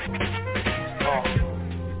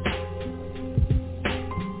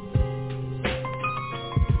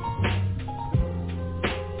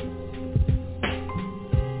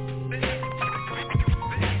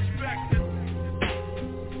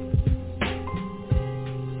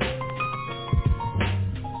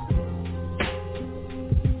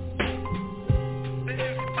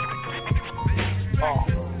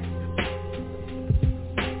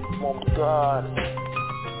 God.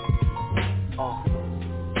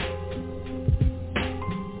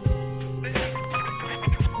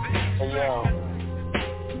 Hey yo.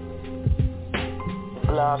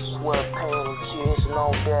 Blood, sweat, pain, and tears and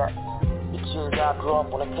all that. The tears I drop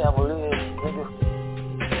on the Cavaliers, nigga.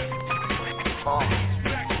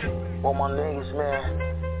 All my niggas, man.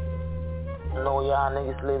 I know y'all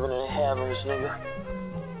niggas living in the heavens, nigga.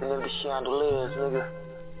 They live the chandeliers, nigga.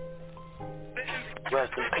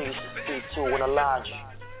 Rest in peace, C2 and Elijah.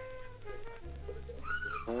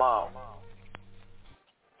 Mom.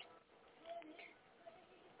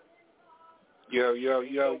 Yo.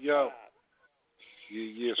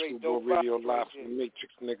 Yeah, Screwball Radio live from the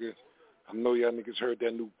Matrix, nigga. I know y'all niggas heard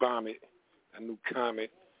that new Vomit, that new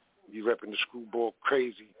Comet. You repping the Screwball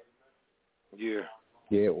crazy. Yeah.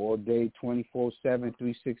 Yeah, all day, 24/7,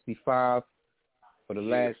 365 for the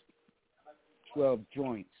last 12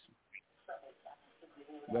 joints.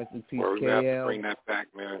 Rest in peace, KL. We have to bring that back,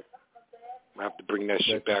 man. We have to bring that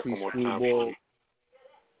shit back one more time. We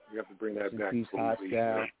have to bring that back. Rest in peace,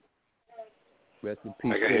 Hostile. Rest in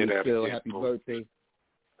peace, Phil. Happy birthday.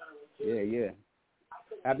 Yeah.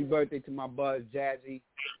 Happy birthday to my buzz, Jazzy.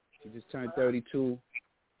 She just turned 32.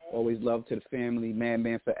 Always love to the family.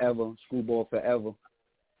 Man forever. Screwball forever.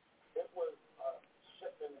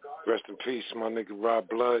 Rest in peace, my nigga Rob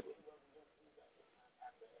Blood.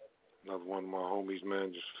 Another one of my homies,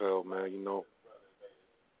 man, just fell, man, you know.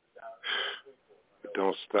 But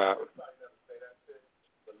don't stop.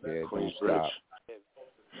 Yeah, Queensbridge. Don't stop.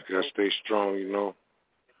 You gotta stay strong, you know.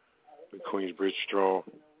 The Queensbridge strong.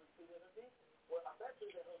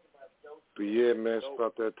 But yeah, man, it's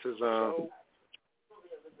about that Tizan.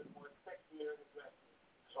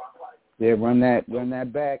 Yeah, run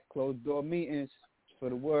that back. Closed door meetings for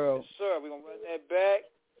the world. Yes, sir. We're gonna run that back.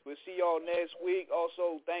 We'll see y'all next week.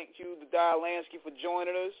 Also, thank you to Dial Lansky for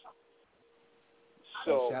joining us.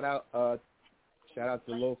 So shout out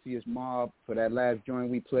to Lophius Mob for that last joint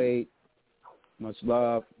we played. Much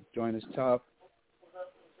love. Join us tough.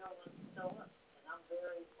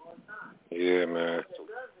 Yeah, man.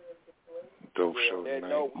 Dope show, man.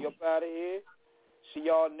 No, we up out of here. See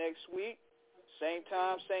y'all next week. Same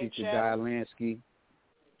time, same channel. Dial Lansky.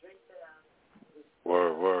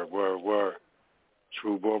 Word.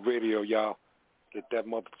 Screwball Radio, y'all. Get that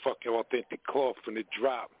motherfucking authentic call from the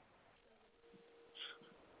drop.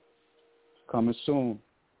 Coming soon.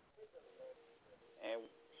 And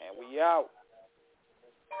we out.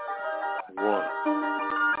 One.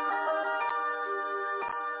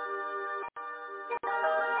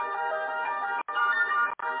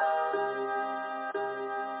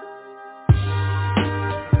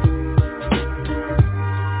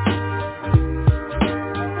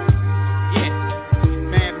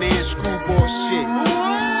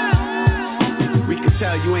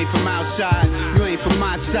 Tell you ain't from outside, you ain't from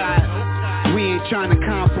my side. We ain't trying to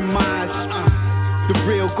compromise. The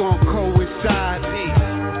real gon' coincide.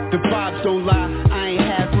 The vibes don't lie. I ain't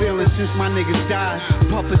had feelings since my niggas died.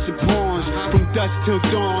 Puppets and pawns, from dusk till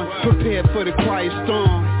dawn. Prepare for the quiet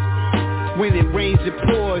storm. When it rains it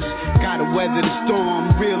pours, gotta weather the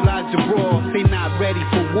storm. Realize the raw, they not ready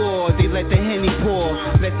for war. They let the Henny pour,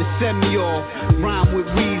 let the semi-off rhyme with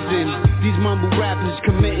reason. These mumble rappers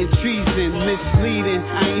committing treason, misleading.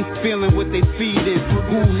 I ain't feeling what they feeding.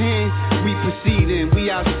 Who hen? We proceeding. We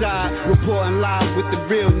outside, reporting live with the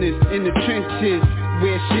realness in the trenches.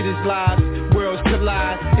 Where shit is live, worlds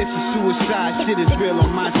collide. It's a suicide, shit is real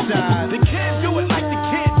on my side. They can't do it like they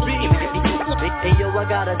can't be. Hey yo, I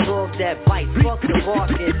got a dog that bites, fuck the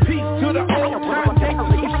barking. Peace to the old time.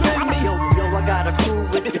 Yo, I got a crew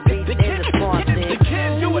with the beat and the sponson. They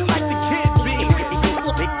can't do it like they can't be.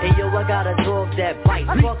 Hey yo, I got a dog that bites,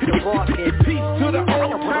 fuck the barking. Peace to the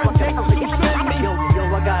old time. Yo,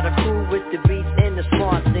 I got a crew with the beat and the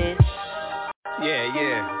sponson.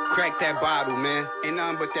 Yeah. Crack that bottle, man. Ain't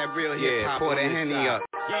nothing but that real hip hop. Pour that Henny up.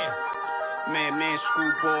 Yeah. Man,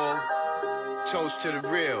 Screwball. Toast to the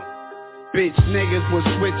real. Bitch niggas will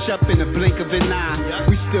switch up in the blink of an eye.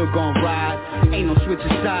 We still gon' ride, ain't no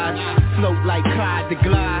switching sides. Float like Clyde the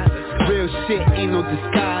Glide. Real shit, ain't no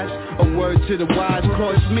disguise. A word to the wise,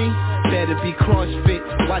 cross me, better be CrossFit.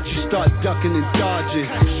 Watch you start ducking and dodging.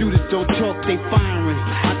 Shooters don't talk, they firing.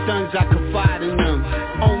 My sons, I confide in them.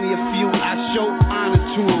 Only a few, I show honor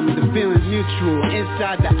to them. The feeling's mutual,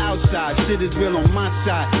 inside the outside. Shit is real on my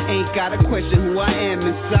side. Ain't gotta question who I am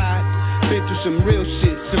inside. Been through some real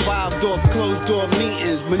shit, survived off closed door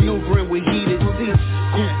meetings, maneuvering with heated seats.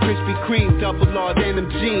 Cool Krispy Kreme, double R denim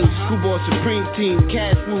jeans, Screwball Supreme Team,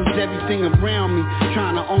 cash moves everything around me.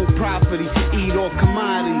 Trying to own property, eat off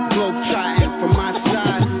commodity, globe trotting from my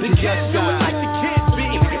side to your side. Like they can't be.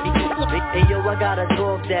 Hey yo, I got a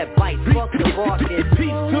dog that bites, fuck the barking.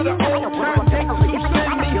 Peace to the old time.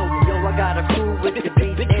 Yo, I got a crew with the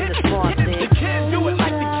beat and the sponson. They can't do it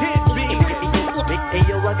like they can't be. Hey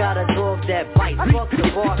yo, I got a dog that bites, fuck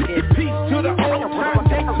the barking. Peace to the old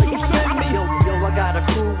time. Yo, I got a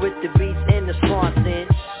crew with the beats and the sponson.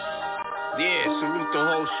 Yeah, salute the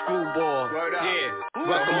whole Screwball. Yeah,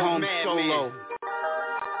 welcome home Solo.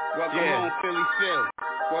 Welcome home Philly Phil.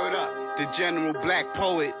 Word up, the General Black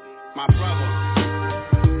Poet, my brother.